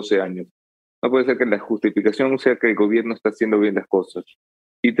desde hace 12 años. No puede ser que la justificación sea que el gobierno está haciendo bien las cosas.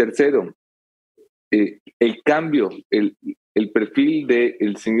 Y tercero, el cambio, el perfil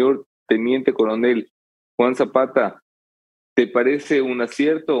del señor teniente coronel Juan Zapata, ¿te parece un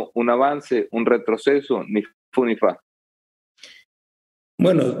acierto, un avance, un retroceso, ni fu ni fa?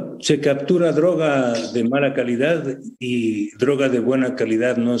 Bueno, se captura droga de mala calidad y droga de buena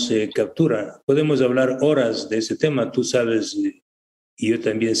calidad no se captura. Podemos hablar horas de ese tema, tú sabes, y yo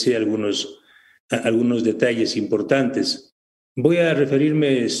también sé algunos detalles importantes. Voy a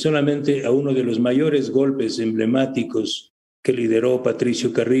referirme solamente a uno de los mayores golpes emblemáticos que lideró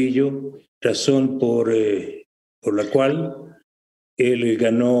Patricio Carrillo, razón por la cual él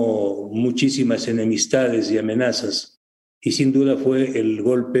ganó muchísimas enemistades y amenazas. Y sin duda fue el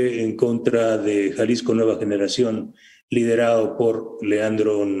golpe en contra de Jalisco Nueva Generación, liderado por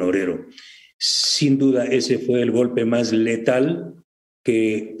Leandro Norero. Sin duda ese fue el golpe más letal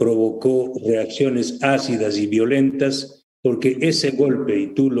que provocó reacciones ácidas y violentas, porque ese golpe,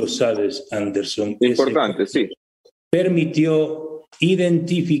 y tú lo sabes, Anderson, importante, sí, permitió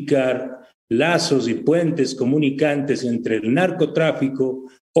identificar lazos y puentes comunicantes entre el narcotráfico,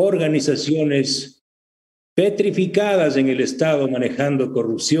 organizaciones petrificadas en el Estado manejando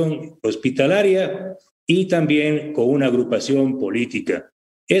corrupción hospitalaria y también con una agrupación política.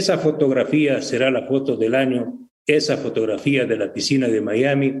 Esa fotografía será la foto del año, esa fotografía de la piscina de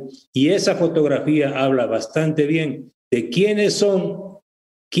Miami, y esa fotografía habla bastante bien de quiénes son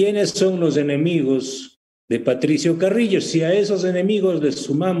los enemigos de Patricio Carrillo. Si a esos enemigos les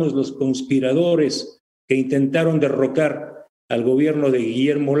sumamos los conspiradores que intentaron derrocar al gobierno de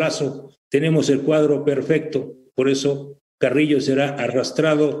Guillermo Lasso, tenemos el cuadro perfecto. Por eso Carrillo será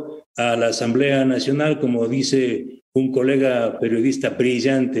arrastrado a la Asamblea Nacional, como dice un colega periodista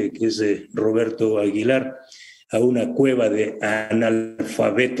brillante, que es Roberto Aguilar, a una cueva de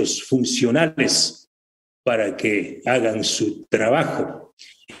analfabetos funcionales para que hagan su trabajo.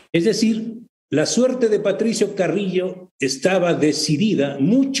 Es decir, la suerte de Patricio Carrillo estaba decidida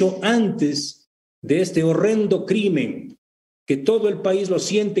mucho antes de este horrendo crimen que todo el país lo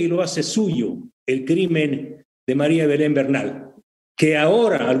siente y lo hace suyo, el crimen de María Belén Bernal, que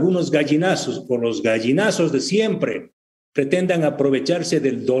ahora algunos gallinazos, por los gallinazos de siempre, pretendan aprovecharse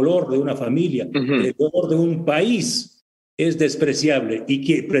del dolor de una familia, del dolor de un país, es despreciable, y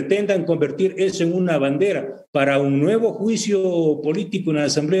que pretendan convertir eso en una bandera para un nuevo juicio político en la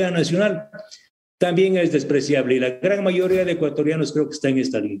Asamblea Nacional, también es despreciable, y la gran mayoría de ecuatorianos creo que está en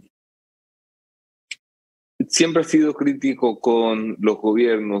esta línea. Siempre has sido crítico con los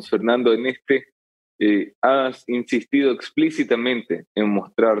gobiernos, Fernando. En has insistido explícitamente en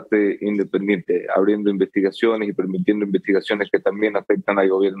mostrarte independiente, abriendo investigaciones y permitiendo investigaciones que también afectan al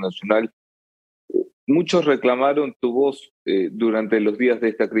gobierno nacional. Muchos reclamaron tu voz durante los días de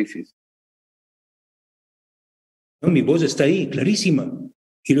esta crisis. No, mi voz está ahí, clarísima,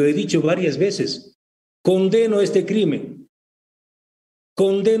 y lo he dicho varias veces. Condeno este crimen,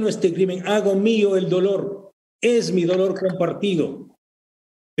 hago mío el dolor. Es mi dolor compartido,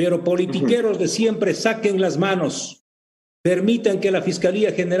 pero politiqueros de siempre saquen las manos, permitan que la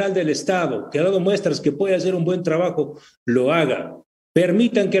Fiscalía General del Estado, que ha dado muestras que puede hacer un buen trabajo, lo haga,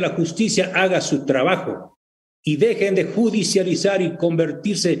 permitan que la justicia haga su trabajo y dejen de judicializar y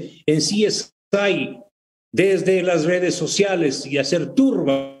convertirse en CSI desde las redes sociales y hacer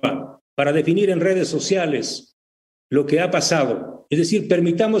turba para definir en redes sociales lo que ha pasado. Es decir,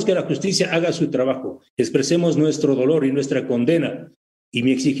 permitamos que la justicia haga su trabajo, expresemos nuestro dolor y nuestra condena y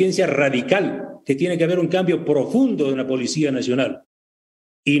mi exigencia radical, que tiene que haber un cambio profundo en la Policía Nacional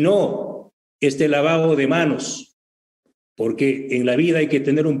y no este lavado de manos, porque en la vida hay que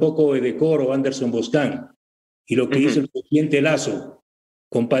tener un poco de decoro, Anderson Boscán, y lo que hizo el presidente Lasso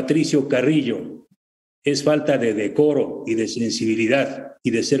con Patricio Carrillo es falta de decoro y de sensibilidad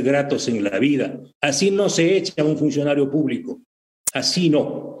y de ser gratos en la vida. Así no se echa a un funcionario público. Así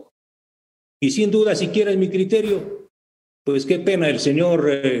no. Y sin duda, si quieres mi criterio, pues qué pena, el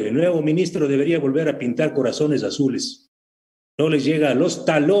señor nuevo ministro debería volver a pintar corazones azules. No les llega a los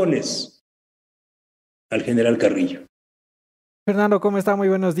talones al general Carrillo. Fernando, ¿cómo está? Muy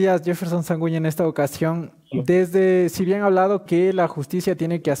buenos días. Jefferson Sanguña en esta ocasión. Si bien ha hablado que la justicia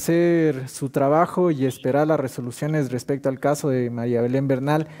tiene que hacer su trabajo y esperar las resoluciones respecto al caso de María Belén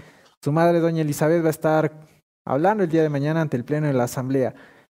Bernal, su madre, doña Elizabeth, va a estar hablando el día de mañana ante el Pleno de la Asamblea.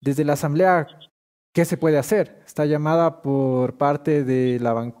 Desde la Asamblea, ¿qué se puede hacer? Está llamada por parte de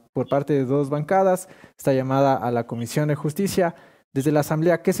dos bancadas, está llamada a la Comisión de Justicia. Desde la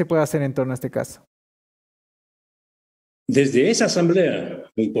Asamblea, ¿qué se puede hacer en torno a este caso? Desde esa Asamblea,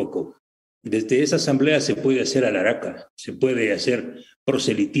 muy poco. Desde esa Asamblea se puede hacer alaraca, se puede hacer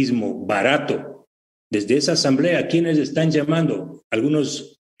proselitismo barato. Desde esa Asamblea, ¿quiénes están llamando?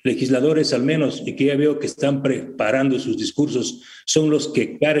 Algunos legisladores al menos, y que ya veo que están preparando sus discursos, son los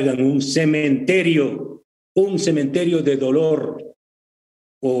que cargan un cementerio un cementerio de dolor.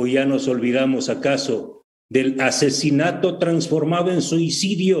 ¿O ya nos olvidamos acaso del asesinato transformado en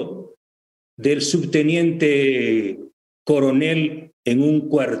suicidio del subteniente coronel en un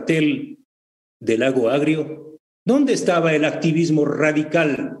cuartel del Lago Agrio? ¿Dónde estaba el activismo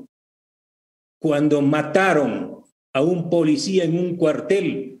radical cuando mataron a un policía en un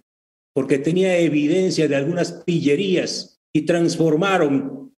cuartel porque tenía evidencia de algunas pillerías y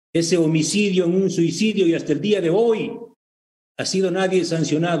transformaron ese homicidio en un suicidio, y hasta el día de hoy ha sido nadie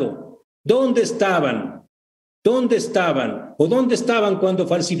sancionado? ¿Dónde estaban? ¿Dónde estaban? ¿O dónde estaban cuando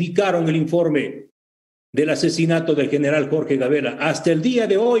falsificaron el informe del asesinato del general Jorge Gabela? Hasta el día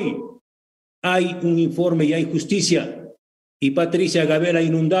de hoy hay un informe y hay justicia. Y Patricia Gabela ha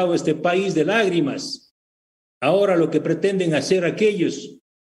inundado este país de lágrimas. Ahora lo que pretenden hacer aquellos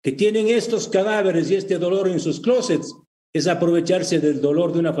que tienen estos cadáveres y este dolor en sus closets es aprovecharse del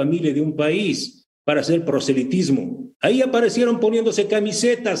dolor de una familia y de un país para hacer proselitismo. Ahí aparecieron poniéndose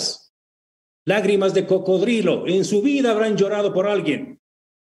camisetas, lágrimas de cocodrilo. En su vida habrán llorado por alguien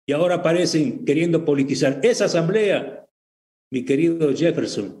y ahora aparecen queriendo politizar esa asamblea. Mi querido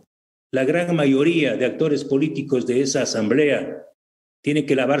Jefferson, la gran mayoría de actores políticos de esa asamblea tienen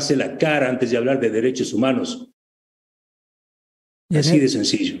que lavarse la cara antes de hablar de derechos humanos. Así de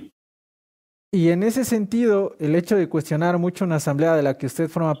sencillo. Y en ese sentido, el hecho de cuestionar mucho una asamblea de la que usted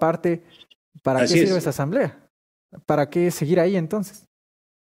forma parte, ¿para qué sirve esa asamblea? ¿Para qué seguir ahí entonces?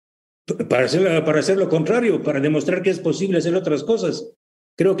 Para hacer lo contrario, para demostrar que es posible hacer otras cosas.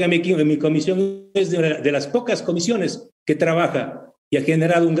 Creo que mi comisión es de las pocas comisiones que trabaja y ha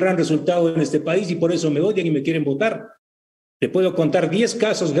generado un gran resultado en este país, y por eso me odian y me quieren votar. Te puedo contar 10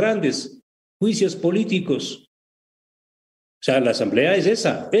 casos grandes, juicios políticos. O sea, la asamblea es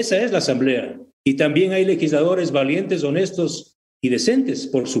esa es la asamblea. Y también hay legisladores valientes, honestos y decentes,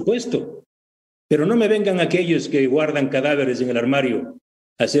 por supuesto. Pero no me vengan aquellos que guardan cadáveres en el armario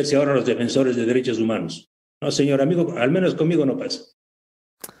a hacerse ahora los defensores de derechos humanos. No, señor amigo, al menos conmigo no pasa.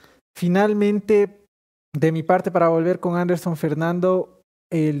 Finalmente, de mi parte, para volver con Anderson, Fernando,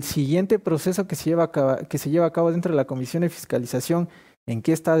 el siguiente proceso que se lleva a cabo dentro de la Comisión de Fiscalización, ¿en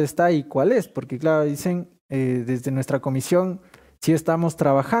qué estado está y cuál es? Porque claro, dicen, desde nuestra comisión sí estamos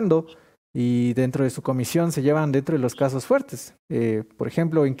trabajando, y dentro de su comisión se llevan dentro de los casos fuertes. Por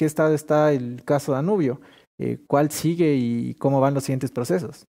ejemplo, ¿en qué estado está el caso Danubio? ¿Cuál sigue y cómo van los siguientes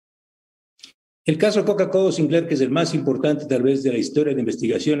procesos? El caso Coca-Cola Sinclair, que es el más importante tal vez de la historia de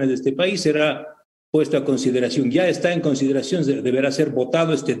investigaciones de este país, será puesto a consideración. Ya está en consideración, deberá ser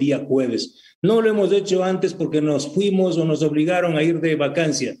votado este día jueves. No lo hemos hecho antes porque nos fuimos o nos obligaron a ir de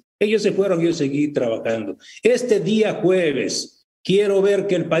vacancia. Ellos se fueron y yo seguí trabajando. Este día jueves quiero ver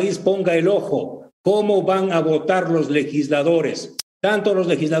que el país ponga el ojo cómo van a votar los legisladores, tanto los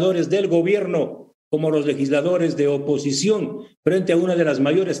legisladores del gobierno como los legisladores de oposición, frente a una de las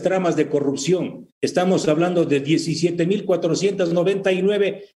mayores tramas de corrupción. Estamos hablando de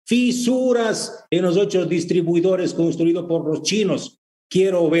 17.499 fisuras en los 8 distribuidores construidos por los chinos.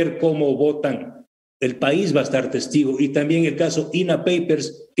 Quiero ver cómo votan. El país va a estar testigo. Y también el caso INA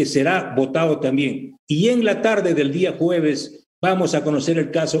Papers, que será votado también. Y en la tarde del día jueves vamos a conocer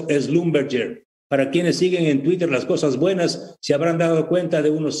el caso Schlumberger. Para quienes siguen en Twitter las cosas buenas, se habrán dado cuenta de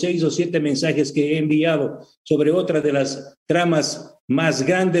unos 6 o 7 mensajes que he enviado sobre otra de las tramas más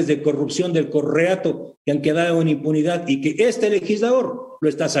grandes de corrupción del Correato que han quedado en impunidad y que este legislador lo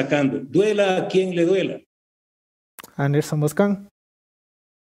está sacando. Duela a quien le duela. Anderson Boscan.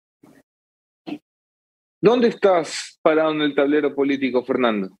 ¿Dónde estás parado en el tablero político,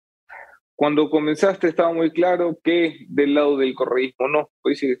 Fernando? Cuando comenzaste estaba muy claro que del lado del correísmo no,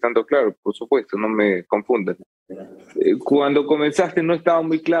 hoy sigue estando claro, por supuesto, no me confundan. Cuando comenzaste no estaba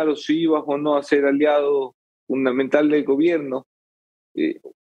muy claro si ibas o no a ser aliado fundamental del gobierno.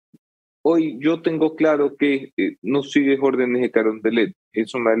 Hoy yo tengo claro que no sigues órdenes de Carondelet,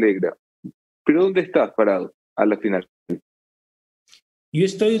 eso me alegra. Pero ¿dónde estás parado a la final? Yo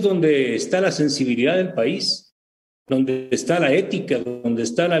estoy donde está la sensibilidad del país, donde está la ética, donde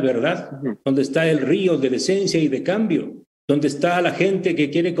está la verdad, donde está el río de decencia y de cambio, donde está la gente que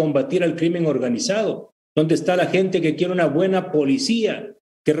quiere combatir al crimen organizado, donde está la gente que quiere una buena policía,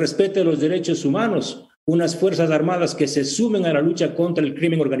 que respete los derechos humanos, unas fuerzas armadas que se sumen a la lucha contra el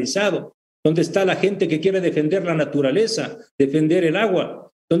crimen organizado, donde está la gente que quiere defender la naturaleza, defender el agua,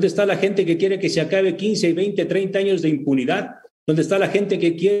 donde está la gente que quiere que se acabe 15, 20, 30 años de impunidad, donde está la gente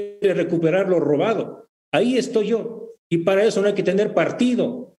que quiere recuperar lo robado. Ahí estoy yo. Y para eso no hay que tener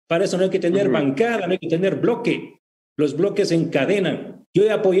partido, para eso no hay que tener bancada, no hay que tener bloque. Los bloques se encadenan. Yo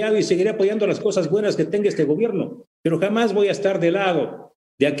he apoyado y seguiré apoyando las cosas buenas que tenga este gobierno, pero jamás voy a estar del lado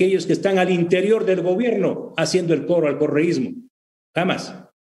de aquellos que están al interior del gobierno haciendo el coro al correísmo. Jamás.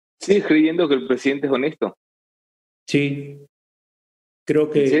 ¿Sigues creyendo que el presidente es honesto? Sí. Creo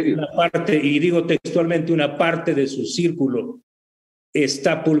 ¿En que serio? una parte, y digo textualmente, una parte de su círculo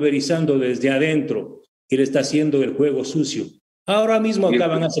está pulverizando desde adentro y le está haciendo el juego sucio. Ahora mismo ¿Y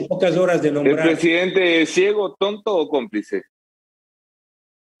acaban hace pocas horas de el nombrar. presidente es ciego, tonto o cómplice?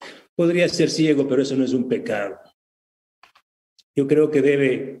 Podría ser ciego, pero eso no es un pecado. Yo creo que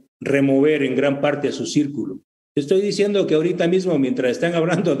debe remover en gran parte a su círculo. Estoy diciendo que ahorita mismo, mientras están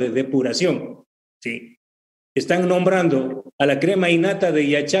hablando de depuración, sí, están nombrando a la crema innata de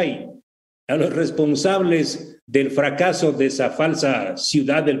Yachay, a los responsables del fracaso de esa falsa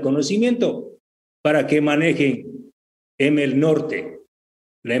ciudad del conocimiento, para que manejen en el norte,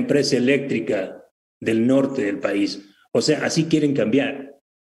 la empresa eléctrica del norte del país. O sea, así quieren cambiar,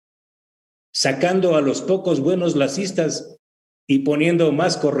 sacando a los pocos buenos lacistas y poniendo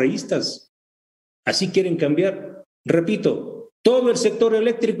más correístas. Así quieren cambiar. Repito, todo el sector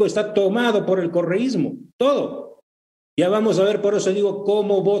eléctrico está tomado por el correísmo, todo. Ya vamos a ver, por eso digo,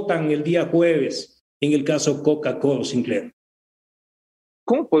 cómo votan el día jueves en el caso Coca-Cola Sinclair.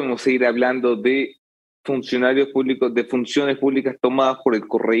 ¿Cómo podemos seguir hablando de funcionarios públicos, de funciones públicas tomadas por el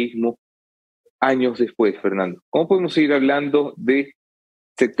correísmo años después, Fernando? ¿Cómo podemos seguir hablando de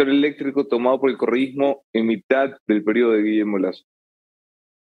sector eléctrico tomado por el correísmo en mitad del periodo de Guillermo Lasso?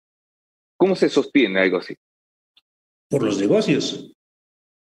 ¿Cómo se sostiene algo así? Por los negocios.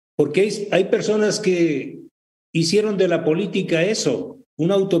 Porque hay personas que hicieron de la política eso,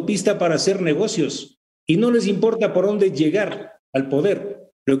 una autopista para hacer negocios, y no les importa por dónde llegar al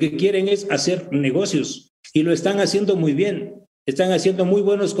poder. Lo que quieren es hacer negocios, y lo están haciendo muy bien. Están haciendo muy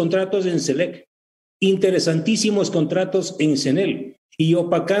buenos contratos en Select, interesantísimos contratos en Cenén, y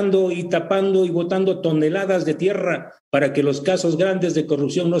opacando y tapando y botando toneladas de tierra para que los casos grandes de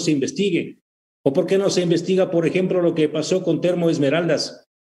corrupción no se investiguen. ¿O por qué no se investiga, por ejemplo, lo que pasó con Termo Esmeraldas?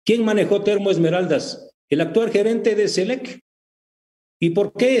 ¿Quién manejó Termo Esmeraldas? El actual gerente de Select. ¿Y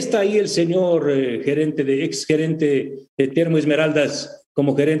por qué está ahí el señor ex gerente de Termo Esmeraldas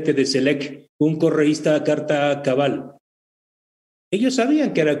como gerente de Select, un correísta a carta cabal? Ellos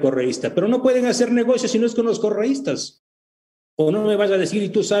sabían que era correísta, pero no pueden hacer negocios si no es con los correístas. O no me vas a decir, y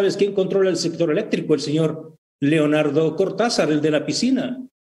tú sabes quién controla el sector eléctrico, el señor Leonardo Cortázar, el de la piscina.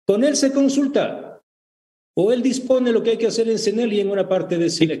 Con él se consulta. O él dispone lo que hay que hacer en Cenén y en una parte de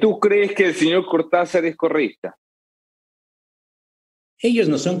Select. ¿Y tú crees que el señor Cortázar es correísta? Ellos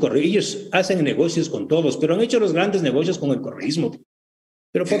no son correístas, ellos hacen negocios con todos, pero han hecho los grandes negocios con el correísmo.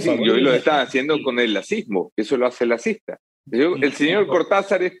 Pero por favor. Y hoy lo están haciendo con el lacismo, eso lo hace el lacista. El señor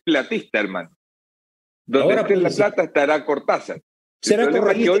Cortázar es platista, hermano. Donde esté la plata estará Cortázar. Será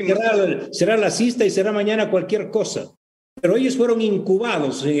correísta, será lacista y será mañana cualquier cosa. Pero ellos fueron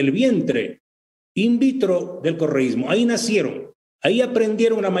incubados en el vientre in vitro del correísmo. Ahí nacieron, ahí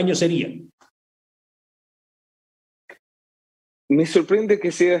aprendieron la mañosería. Me sorprende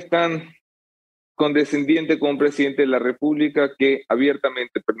que seas tan condescendiente con un presidente de la República que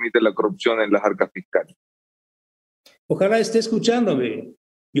abiertamente permite la corrupción en las arcas fiscales. Ojalá esté escuchándome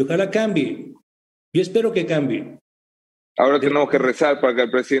y ojalá cambie. Yo espero que cambie. Ahora tenemos que rezar para que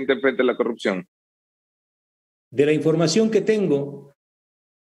el presidente enfrente la corrupción. De la información que tengo,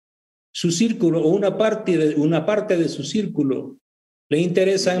 su círculo o una parte de su círculo le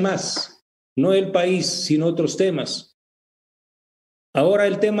interesa más, no el país, sino otros temas. Ahora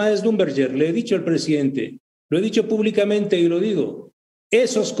el tema es Dumberger, le he dicho al presidente, lo he dicho públicamente y lo digo,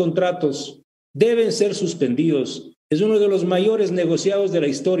 esos contratos deben ser suspendidos. Es uno de los mayores negociados de la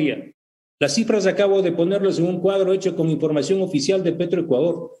historia. Las cifras acabo de ponerlos en un cuadro hecho con información oficial de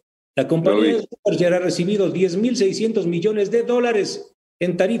Petroecuador. La compañía de Dumberger ha recibido $10.600 millones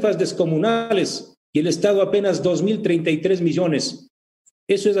en tarifas descomunales y el Estado apenas 2.033 millones.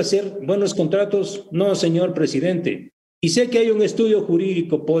 ¿Eso es hacer buenos contratos? No, señor presidente. Y sé que hay un estudio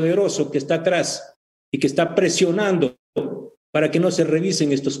jurídico poderoso que está atrás y que está presionando para que no se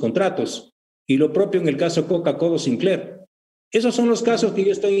revisen estos contratos. Y lo propio en el caso Coca-Cola Sinclair. Esos son los casos que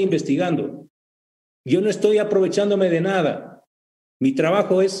yo estoy investigando. Yo no estoy aprovechándome de nada. Mi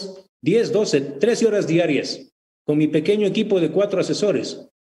trabajo es 10, 12, 13 horas diarias con mi pequeño equipo de 4 asesores.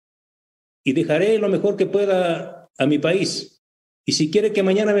 Y dejaré lo mejor que pueda a mi país. Y si quiere que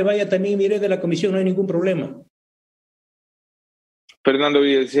mañana me vaya, también me iré de la comisión, no hay ningún problema. Fernando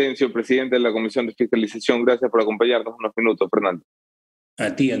Villavicencio, presidente de la Comisión de Fiscalización, gracias por acompañarnos unos minutos, Fernando.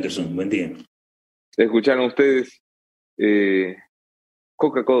 A ti, Anderson, buen día. Escucharon ustedes,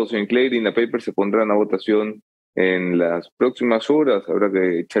 Coca-Cola Sinclair y INA Paper se pondrán a votación en las próximas horas. Habrá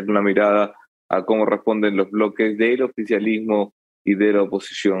que echarle una mirada a cómo responden los bloques del oficialismo y de la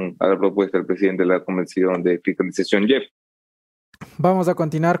oposición a la propuesta del presidente de la Comisión de Fiscalización, Jeff. Vamos a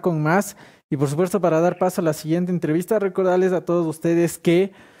continuar con más y por supuesto para dar paso a la siguiente entrevista, recordarles a todos ustedes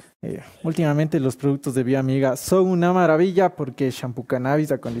que últimamente los productos de Vía Amiga son una maravilla porque shampoo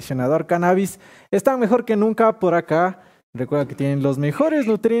cannabis, acondicionador cannabis están mejor que nunca por acá. Recuerda que tienen los mejores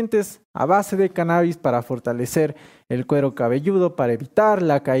nutrientes a base de cannabis para fortalecer el cuero cabelludo, para evitar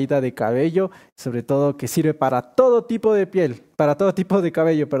la caída de cabello, sobre todo que sirve para todo tipo de piel, para todo tipo de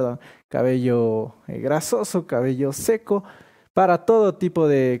cabello, perdón, cabello grasoso, cabello seco, para todo tipo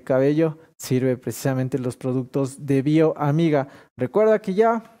de cabello sirve precisamente los productos de Bio Amiga. Recuerda que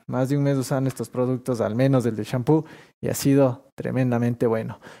ya más de un mes usan estos productos, al menos el de shampoo, y ha sido tremendamente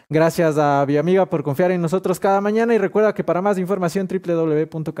bueno. Gracias a Bioamiga por confiar en nosotros cada mañana y recuerda que para más información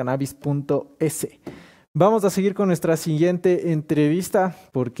www.cannabis.es. Vamos a seguir con nuestra siguiente entrevista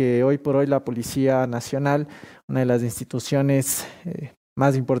porque hoy por hoy la Policía Nacional, una de las instituciones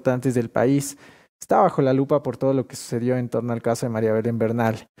más importantes del país, está bajo la lupa por todo lo que sucedió en torno al caso de María Belén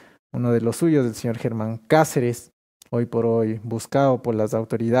Bernal, uno de los suyos, del señor Germán Cáceres, hoy por hoy buscado por las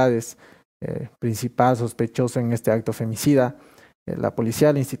autoridades, principal sospechoso en este acto femicida. La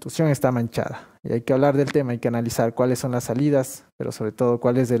policía, la institución está manchada y hay que hablar del tema, hay que analizar cuáles son las salidas, pero sobre todo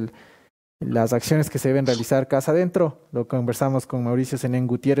cuáles las acciones que se deben realizar casa adentro. Lo conversamos con Mauricio Cenén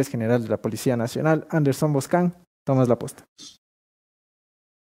Gutiérrez, general de la Policía Nacional. Anderson Boscán, tomas la posta.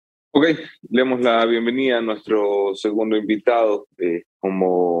 Ok, le damos la bienvenida a nuestro segundo invitado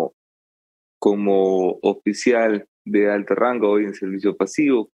como oficial de alto rango, hoy en servicio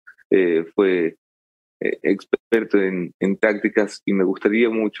pasivo. Fue experto en tácticas y me gustaría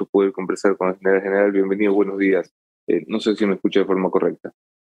mucho poder conversar con el general. Bienvenido, buenos días. No sé si me escucha de forma correcta.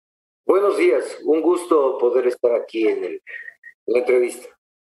 Buenos días, un gusto poder estar aquí en la entrevista.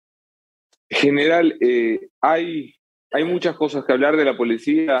 General, hay muchas cosas que hablar de la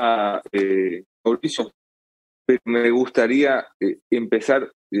policía, Mauricio, pero me gustaría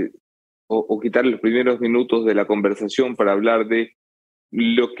empezar o quitar los primeros minutos de la conversación para hablar de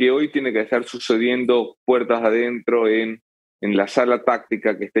lo que hoy tiene que estar sucediendo puertas adentro en la sala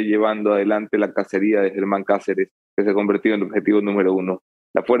táctica que esté llevando adelante la cacería de Germán Cáceres, que se ha convertido en el objetivo número 1.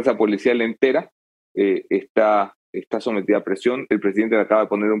 La fuerza policial entera está sometida a presión. El presidente le acaba de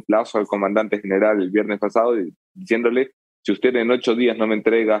poner un plazo al comandante general el viernes pasado diciéndole: si usted en 8 días no me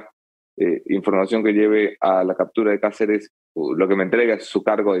entrega información que lleve a la captura de Cáceres, lo que me entrega es su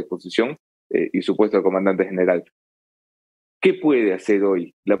cargo a disposición y su puesto de comandante general. ¿Qué puede hacer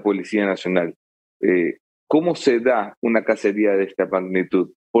hoy la Policía Nacional? ¿Cómo se da una cacería de esta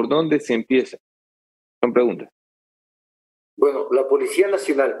magnitud? ¿Por dónde se empieza? Son preguntas. Bueno, la Policía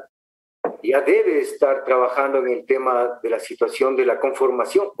Nacional ya debe estar trabajando en el tema de la situación de la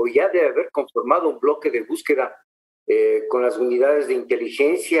conformación, o ya debe haber conformado un bloque de búsqueda con las unidades de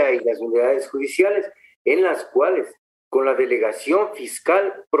inteligencia y las unidades judiciales, en las cuales, con la delegación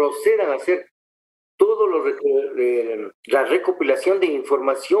fiscal, procedan a hacer todo la recopilación de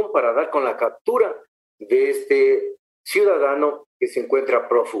información para dar con la captura de este ciudadano que se encuentra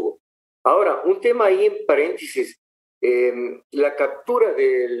prófugo. Ahora, un tema ahí en paréntesis, la captura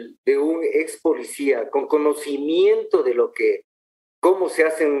de un ex policía con conocimiento de cómo se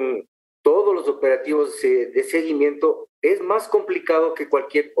hacen todos los operativos de seguimiento es más complicado que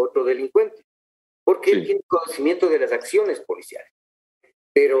cualquier otro delincuente, porque él tiene conocimiento de las acciones policiales.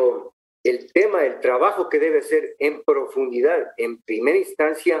 Pero el tema, el trabajo que debe hacer en profundidad, en primera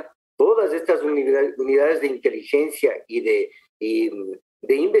instancia, todas estas unidades de inteligencia y de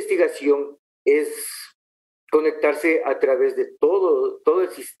investigación es conectarse a través de todo el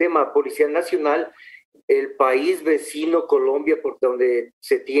sistema policial nacional, el país vecino Colombia, por donde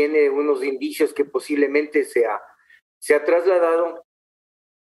se tiene unos indicios que posiblemente se ha trasladado,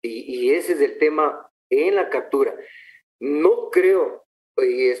 y ese es el tema en la captura. No creo,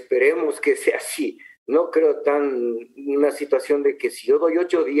 y esperemos que sea así, no creo una situación de que si yo doy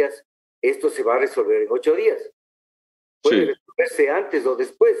 8 días, esto se va a resolver en 8 días. Puede resolverse antes o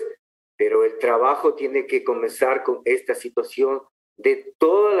después, pero el trabajo tiene que comenzar con esta situación de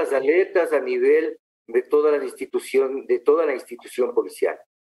todas las alertas a nivel de toda la institución policial.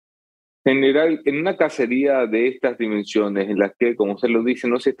 General, en una cacería de estas dimensiones, en las que, como usted lo dice,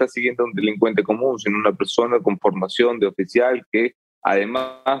 no se está siguiendo a un delincuente común, sino una persona con formación de oficial que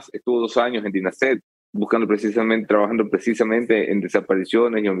además estuvo 2 años en DINASET, trabajando precisamente en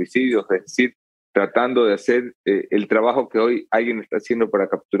desapariciones y homicidios, es decir, tratando de hacer el trabajo que hoy alguien está haciendo para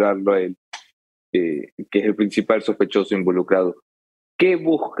capturarlo a él, que es el principal sospechoso involucrado. ¿Qué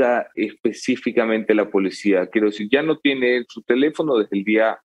busca específicamente la policía? Quiero decir, ya no tiene su teléfono desde el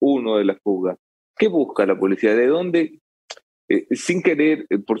día 1 de la fuga. ¿Qué busca la policía? ¿De dónde Sin querer,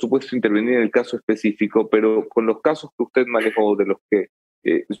 por supuesto, intervenir en el caso específico, pero con los casos que usted manejó, de los que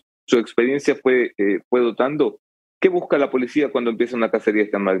su experiencia fue dotando, ¿qué busca la policía cuando empieza una cacería de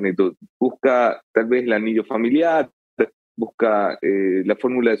esta magnitud? ¿Busca tal vez el anillo familiar? ¿Busca la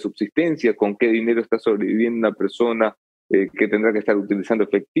fórmula de subsistencia? ¿Con qué dinero está sobreviviendo una persona que tendrá que estar utilizando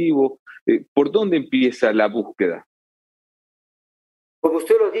efectivo? ¿Por dónde empieza la búsqueda? Como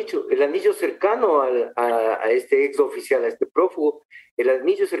usted lo ha dicho, el anillo cercano a este ex oficial, a este prófugo, el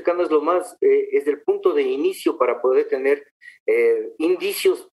anillo cercano es lo más, es el punto de inicio para poder tener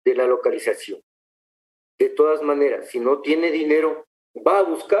indicios de la localización. De todas maneras, si no tiene dinero, va a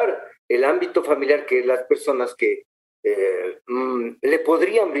buscar el ámbito familiar, que las personas que le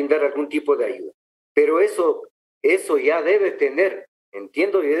podrían brindar algún tipo de ayuda. Pero eso ya debe tener,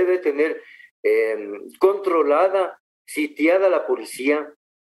 entiendo, ya debe tener controlada, sitiada la policía.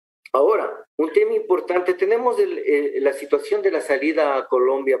 Ahora, un tema importante, tenemos la situación de la salida a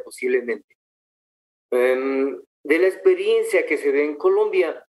Colombia posiblemente. De la experiencia que se ve en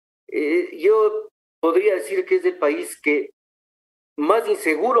Colombia, yo podría decir que es el país más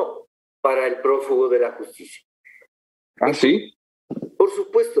inseguro para el prófugo de la justicia. ¿Ah, sí? Por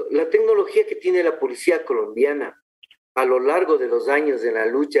supuesto, la tecnología que tiene la policía colombiana a lo largo de los años de la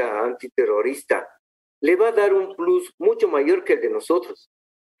lucha antiterrorista le va a dar un plus mucho mayor que el de nosotros.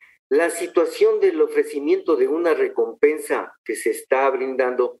 La situación del ofrecimiento de una recompensa que se está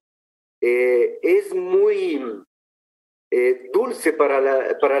brindando es muy dulce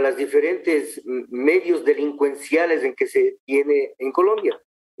para las diferentes medios delincuenciales en que se tiene en Colombia.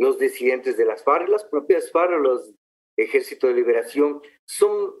 Los disidentes de las FARC, las propias FARC, los Ejército de Liberación,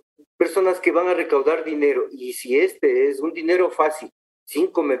 son personas que van a recaudar dinero, y si este es un dinero fácil, sin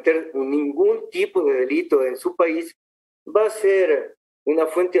cometer ningún tipo de delito en su país, va a ser una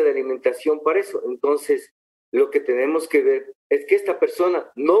fuente de alimentación para eso. Entonces, lo que tenemos que ver es que esta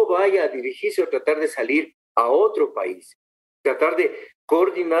persona no vaya a dirigirse o tratar de salir a otro país, tratar de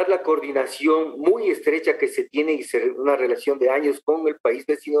coordinar la coordinación muy estrecha que se tiene y una relación de años con el país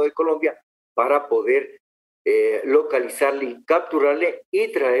vecino de Colombia para poder localizarle y capturarle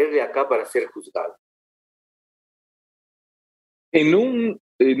y traerle acá para ser juzgado. En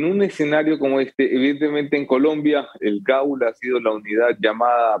un escenario como este, evidentemente en Colombia, el CAUL ha sido la unidad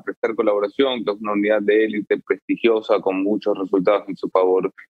llamada a prestar colaboración, que es una unidad de élite prestigiosa con muchos resultados en su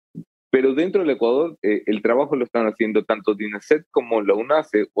favor. Pero dentro del Ecuador, el trabajo lo están haciendo tanto DINASET como la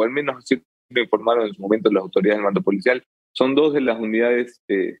UNACE, o al menos así lo informaron en su momento las autoridades del mando policial. Son dos de las unidades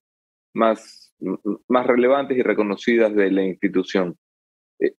más relevantes y reconocidas de la institución.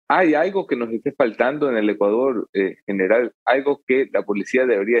 ¿Hay algo que nos esté faltando en el Ecuador general? ¿Algo que la policía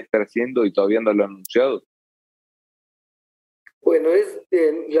debería estar haciendo y todavía no lo ha anunciado? Bueno,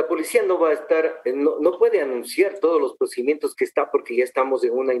 la policía no va a estar, no puede anunciar todos los procedimientos que está porque ya estamos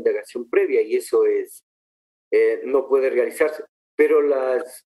en una indagación previa y eso no puede realizarse. Pero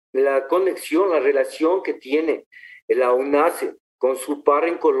la conexión, la relación que tiene la UNACE con su par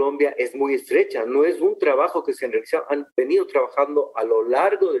en Colombia es muy estrecha. No es un trabajo que se han realizado, han venido trabajando a lo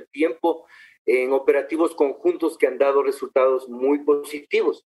largo del tiempo en operativos conjuntos que han dado resultados muy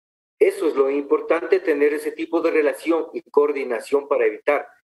positivos. Eso es lo importante, tener ese tipo de relación y coordinación para evitar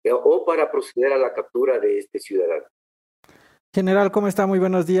o para proceder a la captura de este ciudadano. General, ¿cómo está? Muy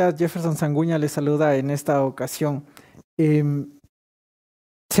buenos días. Jefferson Sanguña le saluda en esta ocasión.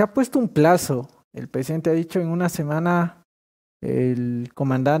 Se ha puesto un plazo. El presidente ha dicho en una semana el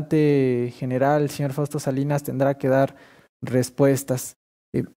comandante general, el señor Fausto Salinas, tendrá que dar respuestas.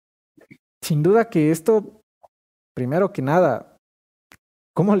 Sin duda que esto, primero que nada,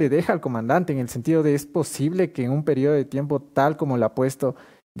 ¿cómo le deja al comandante? En el sentido de, ¿es posible que en un periodo de tiempo tal como lo ha puesto,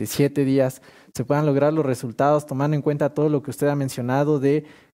 de 7 días, se puedan lograr los resultados, tomando en cuenta todo lo que usted ha mencionado de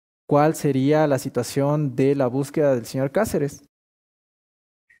cuál sería la situación de la búsqueda del señor Cáceres?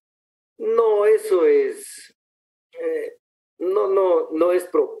 No, eso es... no es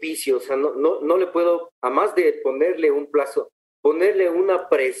propicio, o sea, no le puedo, a más de ponerle un plazo, ponerle una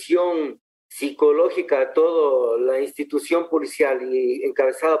presión psicológica a toda la institución policial y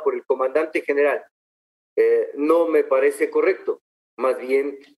encabezada por el comandante general, no me parece correcto. Más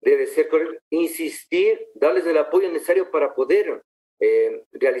bien debe ser correcto insistir, darles el apoyo necesario para poder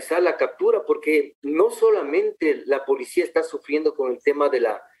realizar la captura, porque no solamente la policía está sufriendo con el tema de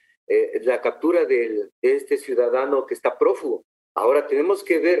la captura de este ciudadano que está prófugo. Ahora tenemos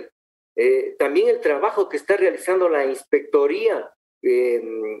que ver también el trabajo que está realizando la inspectoría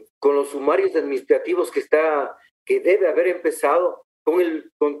con los sumarios administrativos que debe haber empezado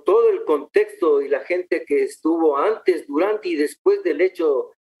con todo el contexto y la gente que estuvo antes, durante y después del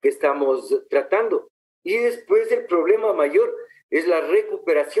hecho que estamos tratando. Y después el problema mayor es la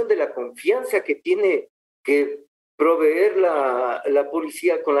recuperación de la confianza que tiene que proveer la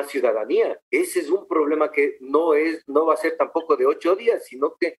policía con la ciudadanía. Ese es un problema que no va a ser tampoco de 8 días,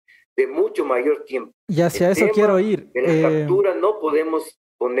 sino que de mucho mayor tiempo. Y hacia eso quiero ir. En la captura no podemos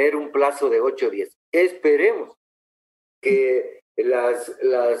poner un plazo de 8 días. Esperemos que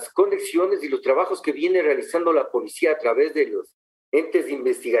las conexiones y los trabajos que viene realizando la policía a través de los entes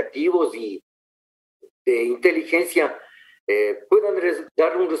investigativos y de inteligencia puedan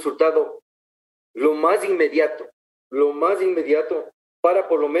dar un resultado lo más inmediato para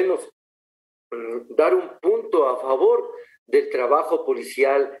por lo menos dar un punto a favor del trabajo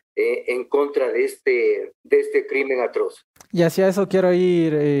policial en contra de este crimen atroz. Y hacia eso quiero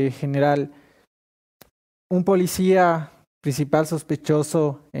ir, general. Un policía principal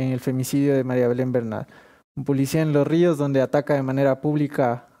sospechoso en el femicidio de María Belén Bernal. Un policía en Los Ríos donde ataca de manera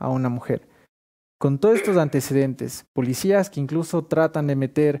pública a una mujer. Con todos estos antecedentes, policías que incluso tratan de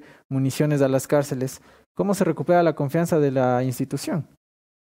meter municiones a las cárceles, ¿cómo se recupera la confianza de la institución?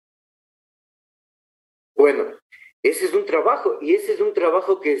 Bueno, ese es un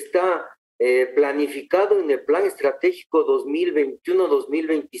trabajo que está planificado en el Plan Estratégico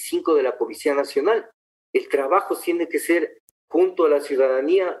 2021-2025 de la Policía Nacional. El trabajo tiene que ser junto a la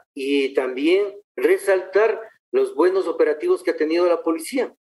ciudadanía y también resaltar los buenos operativos que ha tenido la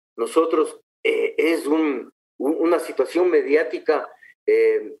policía. Nosotros, es una situación mediática,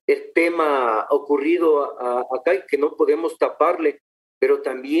 el tema ocurrido acá y que no podemos taparle, pero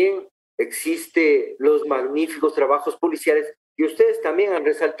también existe los magníficos trabajos policiales que ustedes también han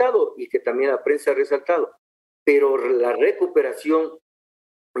resaltado y que también la prensa ha resaltado, pero la recuperación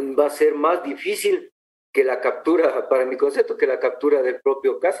va a ser más difícil que la captura, para mi concepto, que la captura del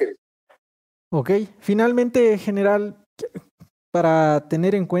propio Cáceres. Ok, finalmente, general, para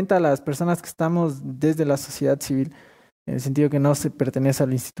tener en cuenta a las personas que estamos desde la sociedad civil, en el sentido que no se pertenece a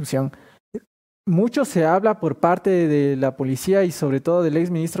la institución, mucho se habla por parte de la policía y sobre todo del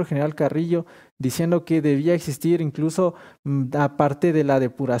exministro general Carrillo, diciendo que debía existir incluso, aparte de la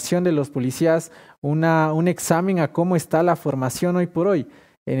depuración de los policías, un examen a cómo está la formación hoy por hoy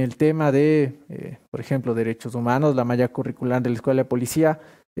en el tema de, por ejemplo, derechos humanos, la malla curricular de la Escuela de Policía.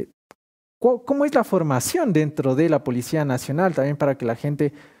 ¿Cómo es la formación dentro de la Policía Nacional? También para que la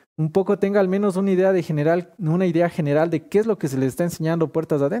gente un poco tenga al menos una idea general de qué es lo que se les está enseñando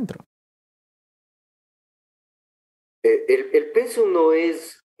puertas adentro. El pensum no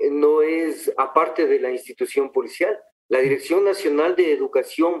es aparte de la institución policial. La Dirección Nacional de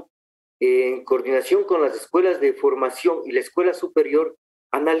Educación, en coordinación con las escuelas de formación y la escuela superior,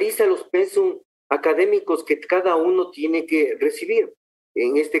 analiza los pensum académicos que cada uno tiene que recibir.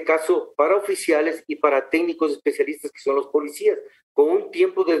 En este caso, para oficiales y para técnicos especialistas que son los policías, con un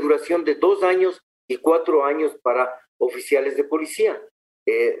tiempo de duración de 2 años y 4 años para oficiales de policía.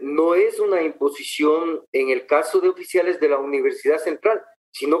 No es una imposición en el caso de oficiales de la Universidad Central,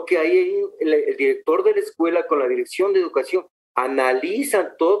 sino que ahí el director de la escuela con la Dirección de Educación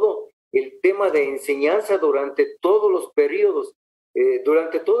analizan todo el tema de enseñanza durante todos los periodos,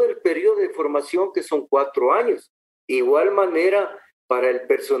 durante todo el periodo de formación que son 4 años. De igual manera, para el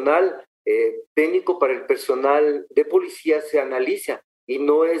personal técnico, para el personal de policía se analiza y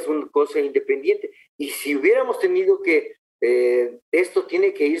no es una cosa independiente. Y si hubiéramos tenido que, esto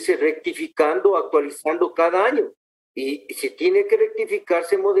tiene que irse rectificando, actualizando cada año. Y si tiene que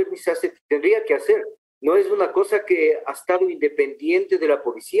rectificarse, modernizarse, tendría que hacer. No es una cosa que ha estado independiente de la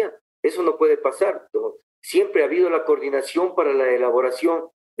policía. Eso no puede pasar. Siempre ha habido la coordinación para la elaboración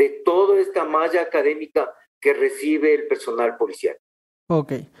de toda esta malla académica que recibe el personal policial.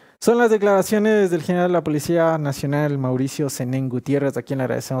 Ok. Son las declaraciones del general de la Policía Nacional, Mauricio Cenén Gutiérrez, a quien le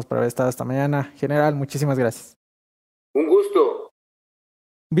agradecemos por haber estado esta mañana. General, muchísimas gracias. Un gusto.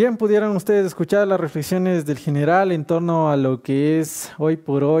 Bien, pudieron ustedes escuchar las reflexiones del general en torno a lo que es hoy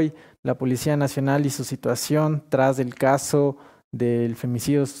por hoy la Policía Nacional y su situación tras el caso del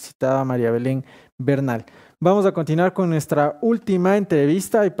femicidio suscitado a María Belén Bernal. Vamos a continuar con nuestra última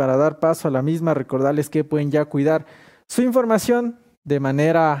entrevista y para dar paso a la misma, recordarles que pueden ya cuidar su información de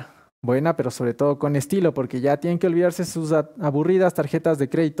manera buena, pero sobre todo con estilo, porque ya tienen que olvidarse sus aburridas tarjetas de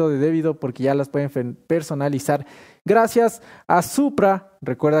crédito, de débito, porque ya las pueden personalizar gracias a Supra.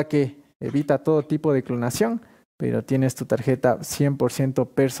 Recuerda que evita todo tipo de clonación, pero tienes tu tarjeta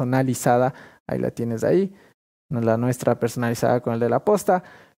 100% personalizada. Ahí la tienes ahí, la nuestra personalizada con el de la posta.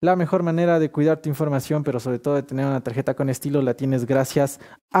 La mejor manera de cuidar tu información, pero sobre todo de tener una tarjeta con estilo, la tienes gracias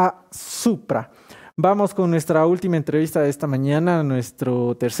a Supra. Vamos con nuestra última entrevista de esta mañana.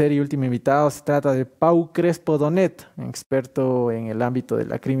 Nuestro tercer y último invitado se trata de Crespo, experto en el ámbito de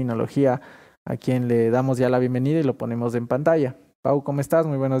la criminología a quien le damos ya la bienvenida y lo ponemos en pantalla. Pau, ¿cómo estás?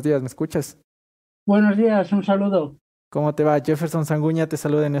 Muy buenos días, ¿me escuchas? Buenos días, un saludo. ¿Cómo te va? Jefferson Sanguña te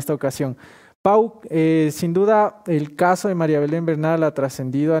saluda en esta ocasión. Pau, sin duda el caso de María Belén Bernal ha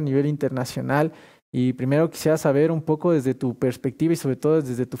trascendido a nivel internacional y primero quisiera saber un poco desde tu perspectiva y sobre todo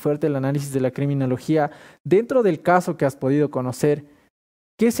desde tu fuerte el análisis de la criminología, dentro del caso que has podido conocer,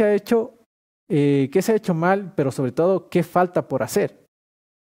 ¿qué se ha hecho, qué se ha hecho mal, pero sobre todo, qué falta por hacer?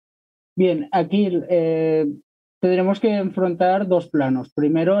 Bien, aquí tendremos que enfrentar dos planos.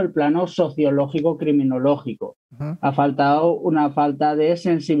 Primero, el plano sociológico-criminológico. Ha faltado una falta de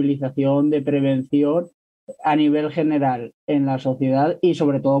sensibilización, de prevención a nivel general en la sociedad y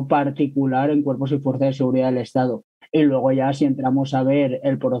sobre todo particular en cuerpos y fuerzas de seguridad del Estado. Y luego ya si entramos a ver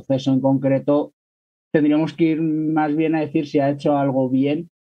el proceso en concreto, tendríamos que ir más bien a decir si ha hecho algo bien,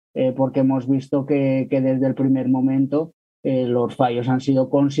 porque hemos visto que desde el primer momento los fallos han sido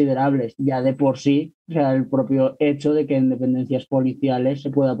considerables ya de por sí, o sea, el propio hecho de que en dependencias policiales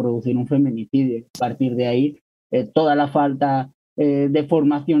se pueda producir un feminicidio. A partir de ahí, toda la falta de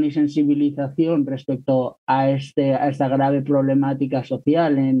formación y sensibilización respecto a esta grave problemática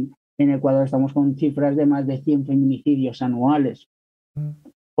social. En Ecuador estamos con cifras de más de 100 feminicidios anuales.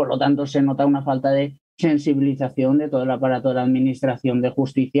 Por lo tanto, se nota una falta de sensibilización de todo el aparato de la Administración de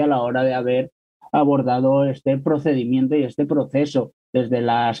Justicia a la hora de haber abordado este procedimiento y este proceso, desde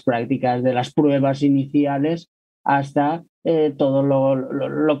las prácticas de las pruebas iniciales hasta todo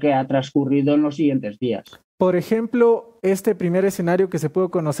lo que ha transcurrido en los siguientes días. Por ejemplo, este primer escenario que se pudo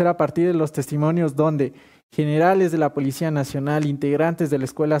conocer a partir de los testimonios donde generales de la Policía Nacional, integrantes de la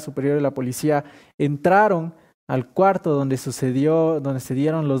Escuela Superior de la Policía, entraron al cuarto donde se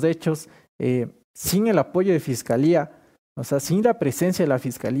dieron los hechos sin el apoyo de Fiscalía, o sea, sin la presencia de la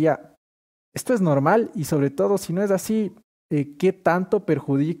Fiscalía. ¿Esto es normal? Y sobre todo, si no es así, ¿qué tanto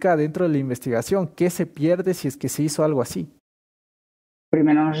perjudica dentro de la investigación? ¿Qué se pierde si es que se hizo algo así?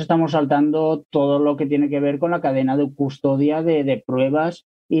 Primero nos estamos saltando todo lo que tiene que ver con la cadena de custodia de pruebas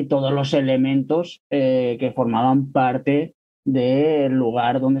y todos los elementos que formaban parte del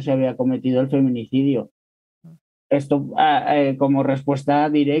lugar donde se había cometido el feminicidio. Esto como respuesta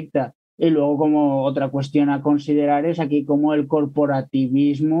directa. Y luego como otra cuestión a considerar es aquí cómo el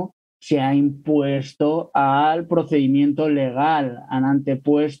corporativismo se ha impuesto al procedimiento legal, han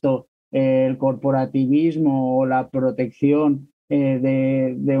antepuesto el corporativismo o la protección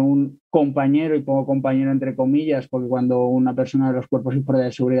de un compañero, y pongo compañero entre comillas, porque cuando una persona de los cuerpos y fuerzas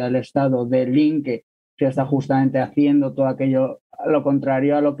de seguridad del Estado delinque, se está justamente haciendo todo aquello, lo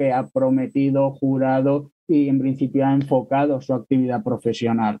contrario a lo que ha prometido, jurado y en principio ha enfocado su actividad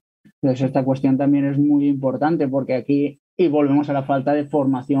profesional. Entonces esta cuestión también es muy importante porque aquí, y volvemos a la falta de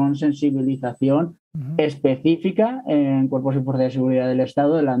formación, sensibilización específica en cuerpos y fuerzas de seguridad del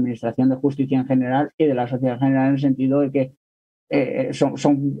Estado, de la Administración de Justicia en general y de la sociedad en general, en el sentido de que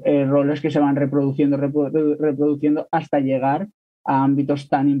son roles que se van reproduciendo hasta llegar a ámbitos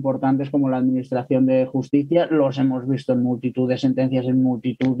tan importantes como la Administración de Justicia. Los hemos visto en multitud de sentencias, en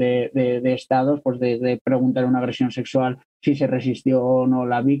multitud de estados, pues de preguntar una agresión sexual si se resistió o no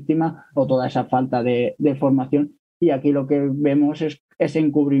la víctima, o toda esa falta de formación. Y aquí lo que vemos es ese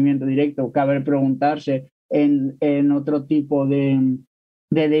encubrimiento directo. Cabe preguntarse en otro tipo de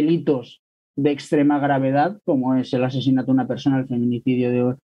delitos de extrema gravedad, como es el asesinato de una persona, el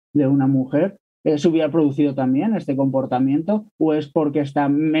feminicidio de una mujer, ¿se hubiera producido también este comportamiento o es porque está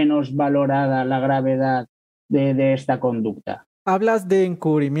menos valorada la gravedad de esta conducta? Hablas de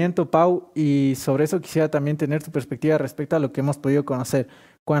encubrimiento, Pau, y sobre eso quisiera también tener tu perspectiva respecto a lo que hemos podido conocer.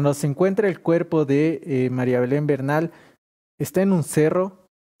 Cuando se encuentra el cuerpo de María Belén Bernal, está en un cerro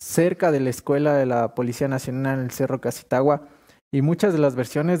cerca de la escuela de la Policía Nacional, en el Cerro Casitagua, y muchas de las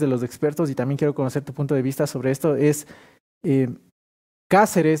versiones de los expertos, y también quiero conocer tu punto de vista sobre esto, es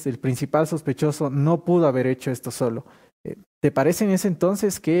Cáceres, el principal sospechoso, no pudo haber hecho esto solo. ¿Te parece en ese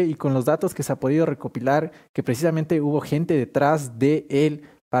entonces que, y con los datos que se ha podido recopilar, que precisamente hubo gente detrás de él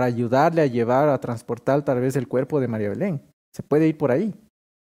para ayudarle a llevar, a transportar tal vez el cuerpo de María Belén? ¿Se puede ir por ahí?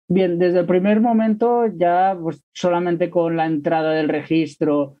 Bien, desde el primer momento ya pues, solamente con la entrada del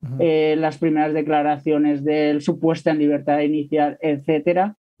registro, las primeras declaraciones del supuesta en libertad inicial,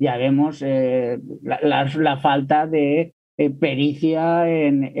 etcétera, ya vemos la falta de pericia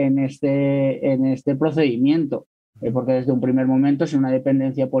en este procedimiento. Porque desde un primer momento, si una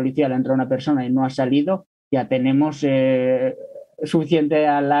dependencia policial entra una persona y no ha salido, ya tenemos suficiente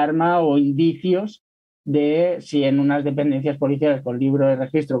alarma o indicios de si en unas dependencias policiales con libro de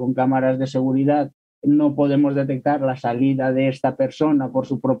registro, con cámaras de seguridad, no podemos detectar la salida de esta persona por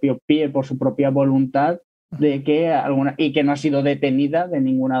su propio pie, por su propia voluntad, de que y que no ha sido detenida de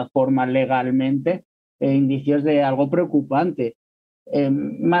ninguna forma legalmente, indicios de algo preocupante.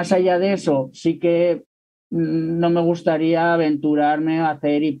 Más allá de eso, sí que no me gustaría aventurarme a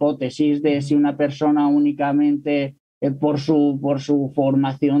hacer hipótesis de si una persona únicamente por su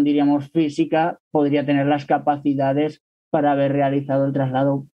formación, diríamos, física, podría tener las capacidades para haber realizado el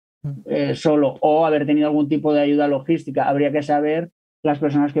traslado solo o haber tenido algún tipo de ayuda logística. Habría que saber las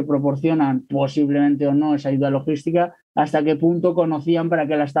personas que proporcionan posiblemente o no esa ayuda logística, hasta qué punto conocían para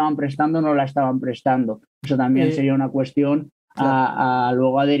qué la estaban prestando o no la estaban prestando. Eso también sería una cuestión a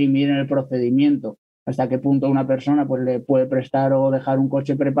luego a dirimir en el procedimiento. Hasta qué punto una persona pues le puede prestar o dejar un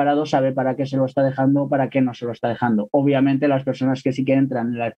coche preparado, sabe para qué se lo está dejando o para qué no se lo está dejando. Obviamente las personas que sí que entran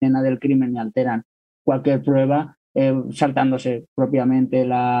en la escena del crimen y alteran cualquier prueba, saltándose propiamente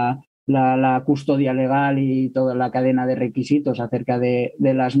la custodia legal y toda la cadena de requisitos acerca de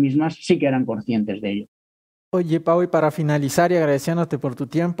las mismas, sí que eran conscientes de ello. Oye, Pau, y para finalizar y agradeciéndote por tu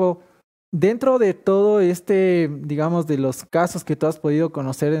tiempo, dentro de todo digamos, de los casos que tú has podido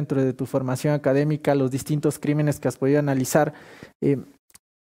conocer dentro de tu formación académica, los distintos crímenes que has podido analizar,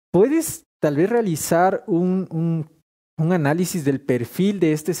 ¿puedes tal vez realizar un análisis del perfil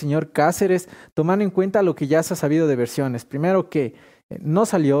de este señor Cáceres, tomando en cuenta lo que ya se ha sabido de versiones? Primero que no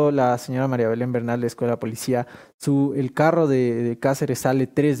salió la señora María Belén Bernal de la Escuela de Policía, el carro de Cáceres sale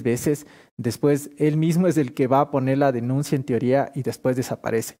 3 veces, después él mismo es el que va a poner la denuncia en teoría y después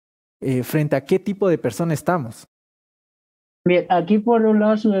desaparece. ¿Frente a qué tipo de persona estamos? Bien, aquí por un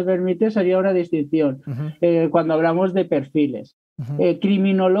lado, si me permite, haría una distinción cuando hablamos de perfiles.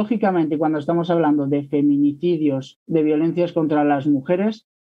 Criminológicamente, cuando estamos hablando de feminicidios, de violencias contra las mujeres,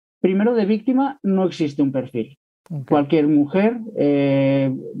 primero de víctima no existe un perfil. Cualquier mujer,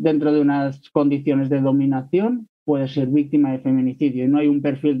 dentro de unas condiciones de dominación, puede ser víctima de feminicidio y no hay un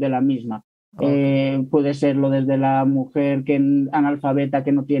perfil de la misma. Puede serlo desde la mujer analfabeta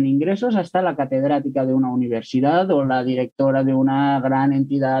que no tiene ingresos hasta la catedrática de una universidad o la directora de una gran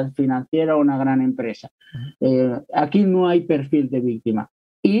entidad financiera o una gran empresa. Aquí no hay perfil de víctima.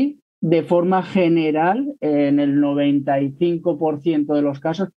 Y de forma general, en el 95% de los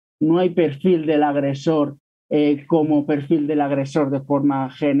casos, no hay perfil del agresor como perfil del agresor de forma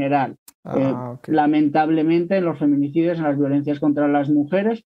general. Lamentablemente, en los feminicidios, en las violencias contra las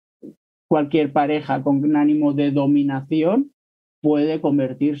mujeres, cualquier pareja con ánimo de dominación puede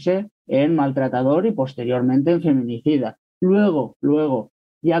convertirse en maltratador y posteriormente en feminicida. Luego,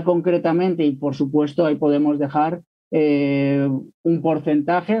 ya concretamente, y por supuesto ahí podemos dejar un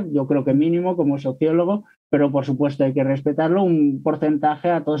porcentaje, yo creo que mínimo como sociólogo, pero por supuesto hay que respetarlo, un porcentaje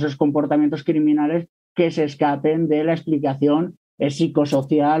a todos esos comportamientos criminales que se escapen de la explicación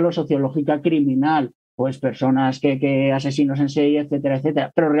psicosocial o sociológica criminal, pues personas que asesinos en serie, etcétera,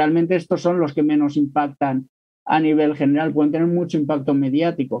 etcétera. Pero realmente estos son los que menos impactan a nivel general, pueden tener mucho impacto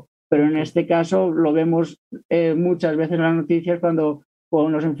mediático, pero en este caso lo vemos muchas veces en las noticias o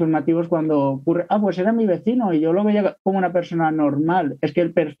en los informativos cuando ocurre, pues era mi vecino y yo lo veía como una persona normal. Es que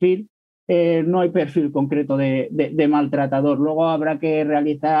el perfil, no hay perfil concreto de maltratador. Luego habrá que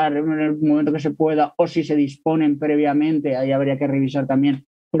realizar en el momento que se pueda o si se disponen previamente, ahí habría que revisar también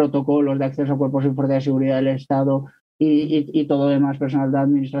protocolos de acceso a cuerpos y fuerzas de seguridad del Estado y todo demás personal de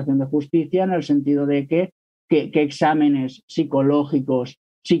administración de justicia, en el sentido de que exámenes psicológicos,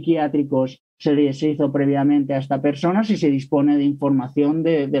 psiquiátricos se hizo previamente a esta persona si se dispone de información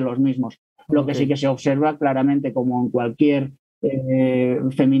de los mismos. Lo que sí que se observa claramente, como en cualquier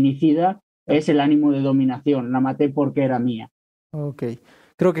feminicida, es el ánimo de dominación. La maté porque era mía. Ok.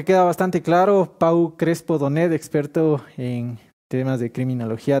 Creo que queda bastante claro. Pau Crespo Donet, experto en temas de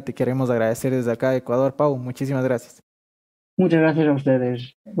criminología. Te queremos agradecer desde acá de Ecuador. Pau, muchísimas gracias. Muchas gracias a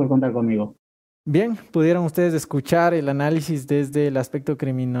ustedes por contar conmigo. Bien, pudieron ustedes escuchar el análisis desde el aspecto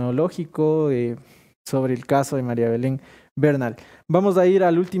criminológico sobre el caso de María Belén Bernal. Vamos a ir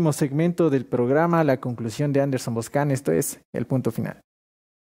al último segmento del programa, la conclusión de Anderson Boscan. Esto es el punto final.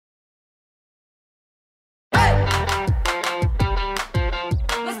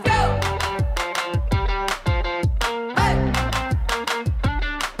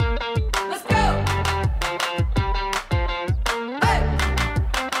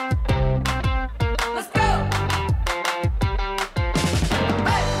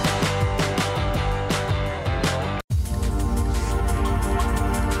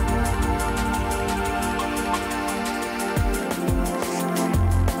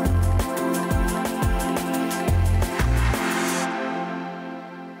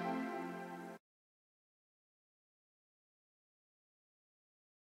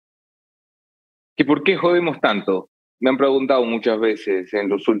 ¿Y por qué jodemos tanto? Me han preguntado muchas veces en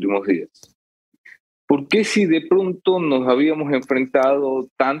los últimos días. ¿Por qué si de pronto nos habíamos enfrentado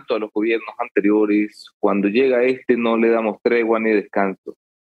tanto a los gobiernos anteriores, cuando llega este no le damos tregua ni descanso?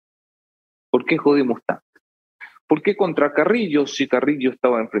 ¿Por qué jodimos tanto? ¿Por qué contra Carrillo si Carrillo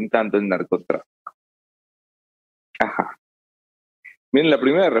estaba enfrentando el narcotráfico? Ajá. Miren, la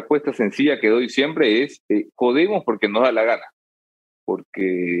primera respuesta sencilla que doy siempre es, jodemos porque nos da la gana,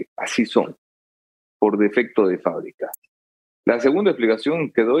 porque así son, por defecto de fábrica. La segunda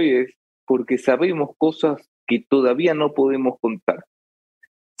explicación que doy es porque sabemos cosas que todavía no podemos contar.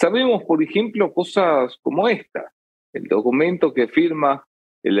 Sabemos, por ejemplo, cosas como esta, el documento que firma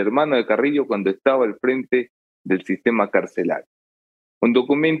el hermano de Carrillo cuando estaba al frente del sistema carcelario. Un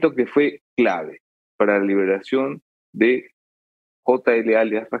documento que fue clave para la liberación de J.L.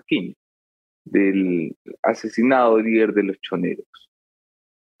 alias Rasquiño, del asesinado líder de los choneros.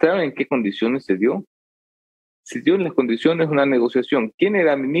 ¿Saben en qué condiciones se dio? Se dio en las condiciones de una negociación. ¿Quién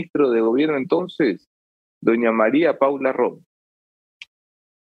era ministro de gobierno entonces? Doña María Paula Romo.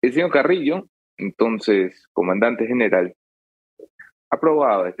 El señor Carrillo, entonces comandante general,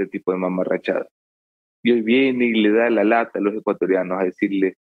 aprobaba este tipo de mamarrachada. Y hoy viene y le da la lata a los ecuatorianos a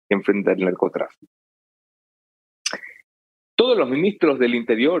decirle que enfrentar el narcotráfico. Todos los ministros del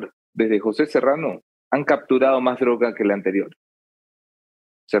Interior, desde José Serrano, han capturado más droga que el anterior.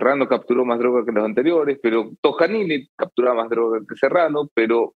 Serrano capturó más droga que los anteriores, pero Toscanini capturaba más droga que Serrano,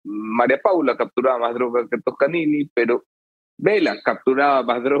 pero María Paula capturaba más droga que Toscanini, pero Vela capturaba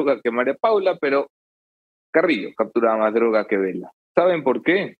más droga que María Paula, pero Carrillo capturaba más droga que Vela. ¿Saben por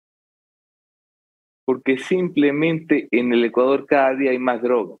qué? Porque simplemente en el Ecuador cada día hay más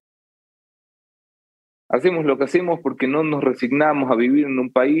droga. Hacemos lo que hacemos porque no nos resignamos a vivir en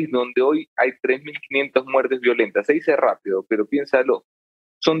un país donde hoy hay 3.500 muertes violentas. Se dice rápido, pero piénsalo.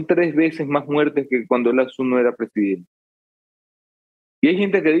 Son 3 veces más muertes que cuando Lazo no era presidente. Y hay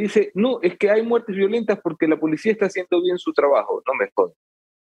gente que dice, no, es que hay muertes violentas porque la policía está haciendo bien su trabajo. No me jodas.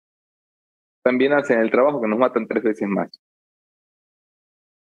 También hacen el trabajo que nos matan 3 veces más.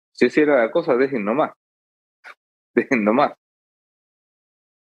 Si esa era la cosa, dejen nomás. Dejen nomás.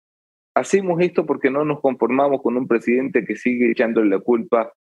 Hacemos esto porque no nos conformamos con un presidente que sigue echándole la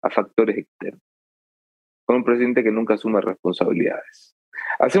culpa a factores externos. Con un presidente que nunca asume responsabilidades.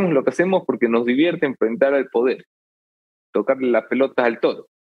 Hacemos lo que hacemos porque nos divierte enfrentar al poder, tocarle las pelotas al toro,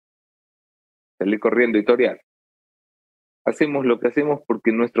 salir corriendo y torear. Hacemos lo que hacemos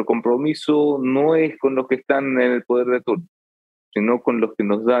porque nuestro compromiso no es con los que están en el poder de turno, sino con los que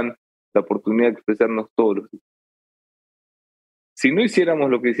nos dan la oportunidad de expresarnos todos los días. Si no hiciéramos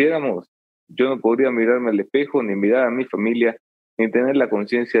lo que hiciéramos, yo no podría mirarme al espejo, ni mirar a mi familia, ni tener la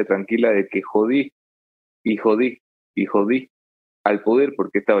conciencia tranquila de que jodí al poder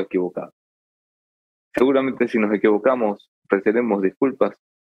porque estaba equivocado. Seguramente si nos equivocamos, ofreceremos disculpas,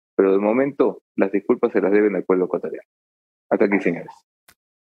 pero de momento las disculpas se las deben al pueblo ecuatoriano. Hasta aquí, señores.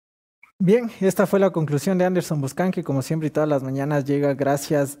 Bien, esta fue la conclusión de Anderson Boscan, que como siempre y todas las mañanas llega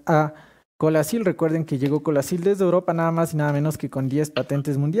gracias a Colasil. Recuerden que llegó Colasil desde Europa, nada más y nada menos que con 10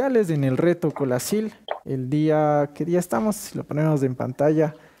 patentes mundiales en el reto Colasil. El día, ¿qué día estamos? Si lo ponemos en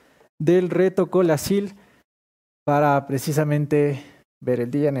pantalla, del reto Colasil, para precisamente ver el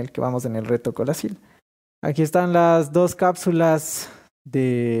día en el que vamos en el reto Colasil. Aquí están las 2 cápsulas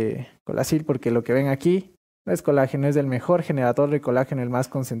de Colasil, porque lo que ven aquí no es colágeno, es el mejor generador de colágeno, el más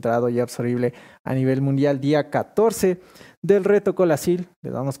concentrado y absorbible a nivel mundial. Día 14 del reto Colasil.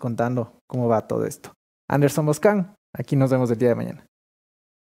 Les vamos contando cómo va todo esto. Anderson Boscan, aquí nos vemos el día de mañana.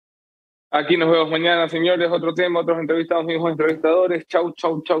 Aquí nos vemos mañana, señores. Otro tema, otros entrevistados, mismos entrevistadores. Chau,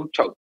 chau, chau, chau.